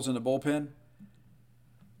those roles in the bullpen.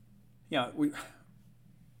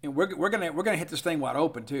 We're gonna hit this thing wide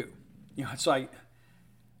open too. It's like,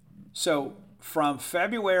 so from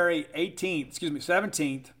February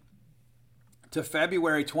 17th to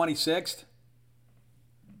February 26th,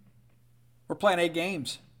 we're playing 8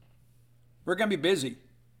 games. We're gonna be busy.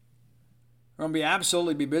 We're gonna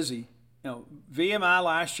absolutely be busy. VMI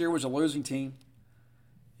last year was a losing team.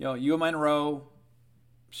 UM Monroe,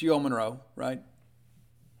 right?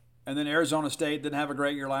 And then Arizona State didn't have a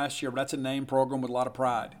great year last year, but that's a name program with a lot of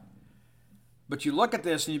pride. But you look at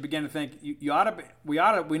this and you begin to think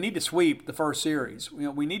we need to sweep the first series.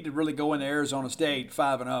 We need to really go into Arizona State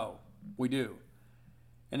 5-0. We do.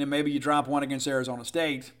 And then maybe you drop one against Arizona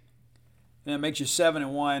State, and it makes you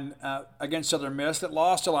 7-1 against Southern Miss that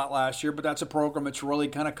lost a lot last year, but that's a program that's really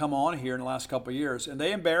kind of come on here in the last couple of years. And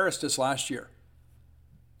they embarrassed us last year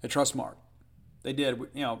at Trustmark. They did.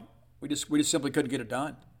 We just simply couldn't get it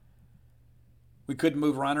done. We couldn't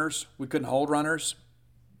move runners. We couldn't hold runners.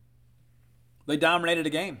 They dominated the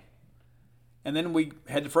game. And then we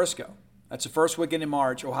head to Frisco. That's the first weekend in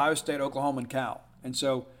March, Ohio State, Oklahoma, and Cal. And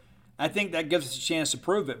so I think that gives us a chance to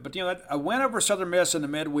prove it. But, a win over Southern Miss in the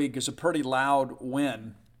midweek is a pretty loud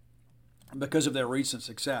win because of their recent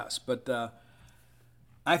success. But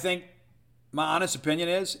I think my honest opinion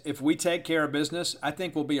is if we take care of business, I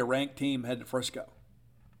think we'll be a ranked team headed to Frisco.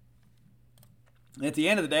 And at the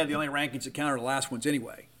end of the day, the only rankings that count are the last ones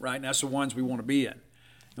anyway, right? And that's the ones we want to be in.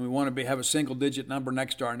 And we want to have a single-digit number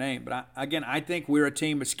next to our name. But, I think we're a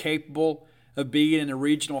team that's capable of being in a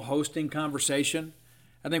regional hosting conversation.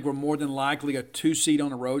 I think we're more than likely a 2-seed on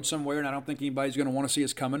the road somewhere, and I don't think anybody's going to want to see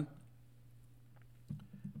us coming.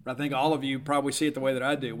 But I think all of you probably see it the way that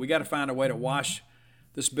I do. We got to find a way to wash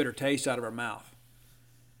this bitter taste out of our mouth.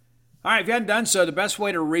 All right, if you hadn't done so, the best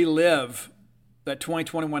way to relive that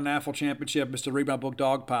 2021 NAFL Championship is to read my book,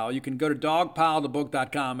 Dogpile. You can go to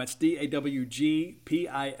dogpilethebook.com. That's DAWGPILE,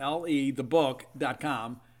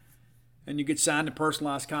 thebook.com. And you get signed and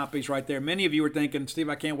personalized copies right there. Many of you are thinking, Steve,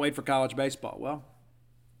 I can't wait for college baseball. Well,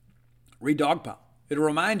 read Dogpile. It'll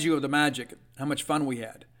remind you of the magic, how much fun we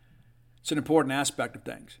had. It's an important aspect of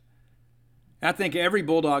things. I think every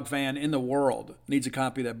Bulldog fan in the world needs a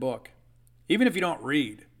copy of that book. Even if you don't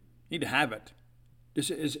read, you need to have it. This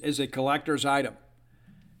is a collector's item.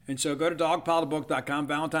 And so go to dogpilethebook.com.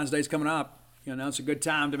 Valentine's Day is coming up. Now it's a good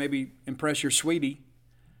time to maybe impress your sweetie.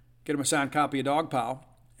 Get him a signed copy of Dogpile.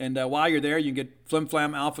 And while you're there, you can get Flim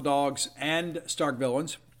Flam, Alpha Dogs, and Stark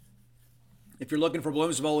Villains. If you're looking for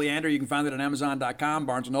Blooms of Oleander, you can find it on Amazon.com,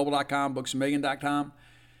 BarnesandNoble.com, BooksAMillion.com.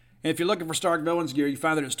 And if you're looking for Stark Villains gear, you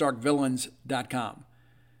find it at StarkVillains.com.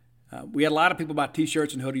 We had a lot of people buy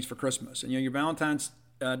T-shirts and hoodies for Christmas. And your Valentine's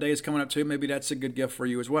Day is coming up too. Maybe that's a good gift for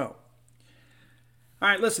you as well. All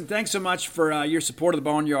right, listen, thanks so much for your support of the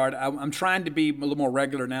Barnyard. I'm trying to be a little more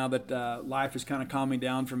regular now that life is kind of calming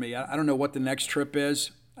down for me. I don't know what the next trip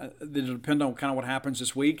is. It'll depend on kind of what happens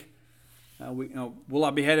this week. Will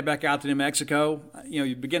I be headed back out to New Mexico?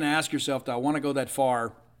 You begin to ask yourself, do I want to go that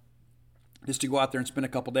far just to go out there and spend a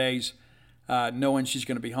couple days knowing she's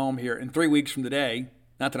going to be home here in 3 weeks from today?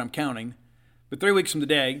 Not that I'm counting, but 3 weeks from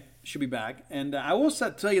today, she'll be back. And I will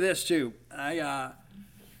tell you this, too.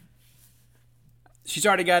 She's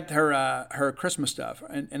already got her Christmas stuff,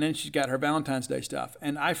 and then she's got her Valentine's Day stuff.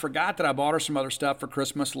 And I forgot that I bought her some other stuff for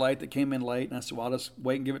Christmas late that came in late. And I said, well, I'll just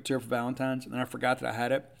wait and give it to her for Valentine's. And then I forgot that I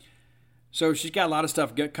had it. So she's got a lot of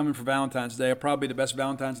stuff coming for Valentine's Day. Probably the best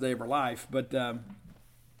Valentine's Day of her life. But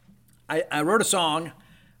I wrote a song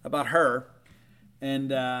about her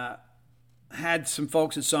and had some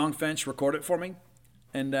folks at Songfinch record it for me.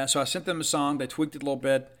 And so I sent them a song. They tweaked it a little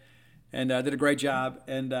bit and did a great job.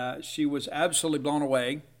 And she was absolutely blown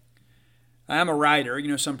away. I am a writer.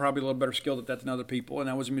 So I'm probably a little better skilled at that than other people, and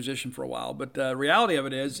I was a musician for a while. But the reality of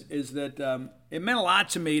it is that it meant a lot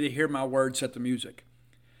to me to hear my words set the music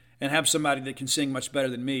and have somebody that can sing much better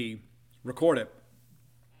than me record it.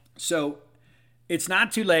 So it's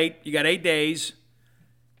not too late. You got 8 days.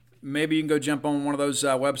 Maybe you can go jump on one of those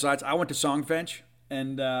websites. I went to Songfinch,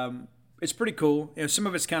 and it's pretty cool. Some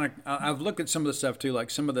of it's kind of, I've looked at some of the stuff too, like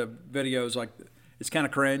some of the videos, like it's kind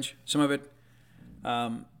of cringe, some of it.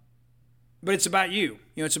 But it's about you.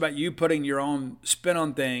 It's about you putting your own spin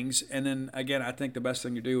on things. And then, again, I think the best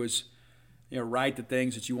thing to do is, write the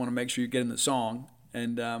things that you want to make sure you get in the song.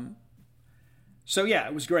 And so, yeah,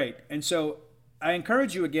 it was great. And so I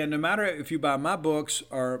encourage you, again, no matter if you buy my books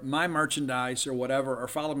or my merchandise or whatever, or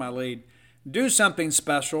follow my lead, do something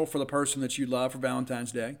special for the person that you love for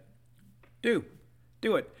Valentine's Day. Do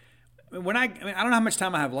it. I don't know how much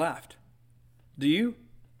time I have left. Do you?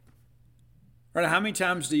 Right? How many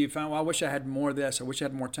times do you find, well, I wish I had more of this. I wish I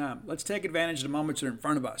had more time. Let's take advantage of the moments that are in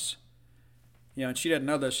front of us. And she doesn't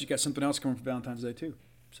know this. She's got something else coming for Valentine's Day too.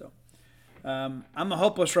 So I'm a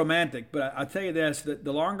hopeless romantic, but I tell you this, that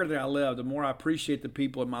the longer that I live, the more I appreciate the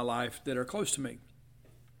people in my life that are close to me.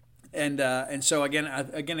 And so again,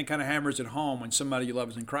 it kind of hammers it home when somebody you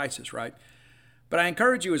love is in crisis, right? But I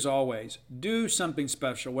encourage you, as always, do something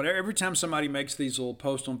special. Every time somebody makes these little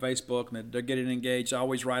posts on Facebook and they're getting engaged, I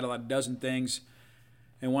always write a dozen things.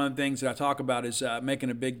 And one of the things that I talk about is making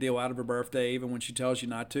a big deal out of her birthday, even when she tells you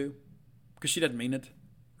not to, because she doesn't mean it,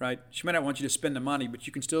 right? She may not want you to spend the money, but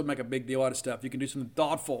you can still make a big deal out of stuff. You can do something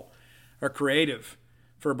thoughtful or creative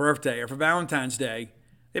for a birthday or for Valentine's Day.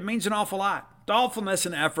 It means an awful lot. Thoughtfulness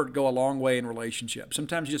and effort go a long way in relationships.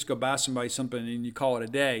 Sometimes you just go buy somebody something and you call it a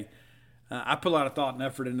day. I put a lot of thought and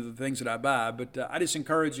effort into the things that I buy, but I just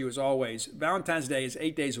encourage you, as always, Valentine's Day is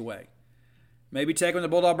 8 days away. Maybe take them to the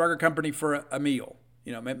Bulldog Burger Company for a meal.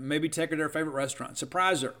 Maybe take her to her favorite restaurant.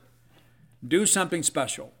 Surprise her. Do something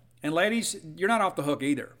special. And ladies, you're not off the hook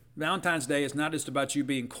either. Valentine's Day is not just about you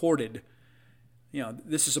being courted.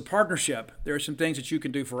 This is a partnership. There are some things that you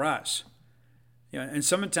can do for us. And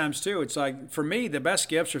sometimes too, it's like, for me, the best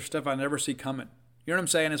gifts are stuff I never see coming. You know what I'm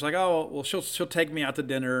saying? It's like, oh, well, she'll take me out to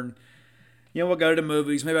dinner, and we'll go to the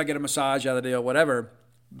movies. Maybe I get a massage out of the deal, whatever.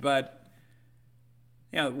 But,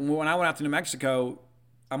 when I went out to New Mexico,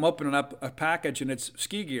 I'm opening up a package and it's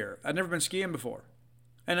ski gear. I'd never been skiing before.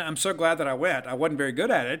 And I'm so glad that I went. I wasn't very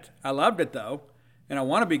good at it. I loved it, though. And I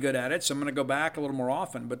want to be good at it, so I'm going to go back a little more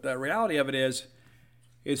often. But the reality of it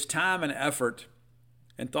is time and effort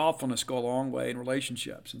and thoughtfulness go a long way in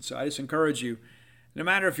relationships. And so I just encourage you, no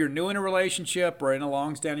matter if you're new in a relationship or in a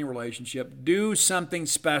long-standing relationship, do something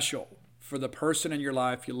special for the person in your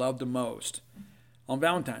life you love the most on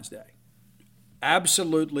Valentine's Day.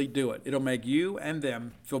 Absolutely do it. It'll make you and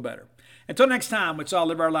them feel better. Until next time, let's all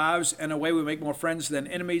live our lives in a way we make more friends than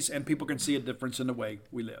enemies, and people can see a difference in the way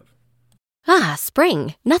we live. Ah,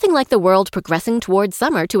 spring. Nothing like the world progressing towards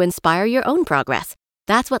summer to inspire your own progress.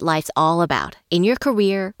 That's what life's all about, in your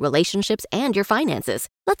career, relationships, and your finances.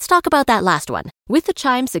 Let's talk about that last one. With the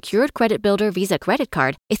Chime Secured Credit Builder Visa Credit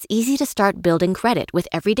Card, it's easy to start building credit with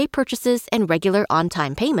everyday purchases and regular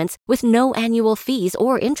on-time payments with no annual fees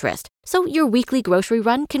or interest. So your weekly grocery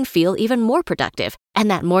run can feel even more productive, and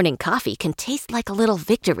that morning coffee can taste like a little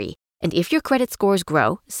victory. And if your credit scores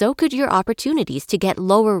grow, so could your opportunities to get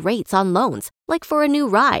lower rates on loans, like for a new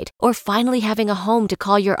ride or finally having a home to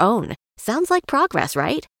call your own. Sounds like progress,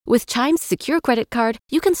 right? With Chime's Secure Credit Card,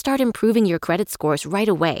 you can start improving your credit scores right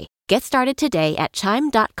away. Get started today at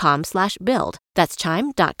chime.com/build. That's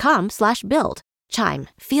chime.com/build. Chime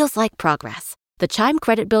feels like progress. The Chime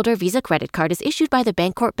Credit Builder Visa Credit Card is issued by the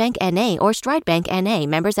Bancorp Bank N.A. or Stride Bank N.A.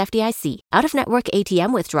 members FDIC. Out-of-network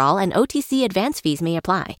ATM withdrawal and OTC advance fees may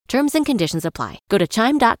apply. Terms and conditions apply. Go to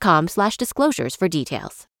chime.com/disclosures for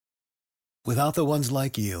details. Without the ones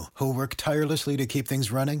like you, who work tirelessly to keep things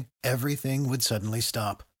running, everything would suddenly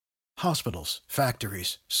stop. Hospitals,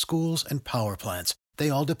 factories, schools, and power plants, they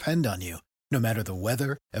all depend on you. No matter the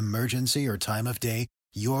weather, emergency, or time of day,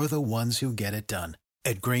 you're the ones who get it done.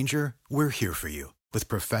 At Grainger, we're here for you with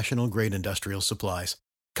professional-grade industrial supplies.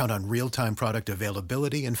 Count on real-time product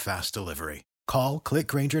availability and fast delivery. Call, click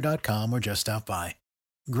Grainger.com, or just stop by.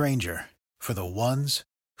 Grainger, for the ones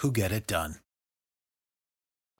who get it done.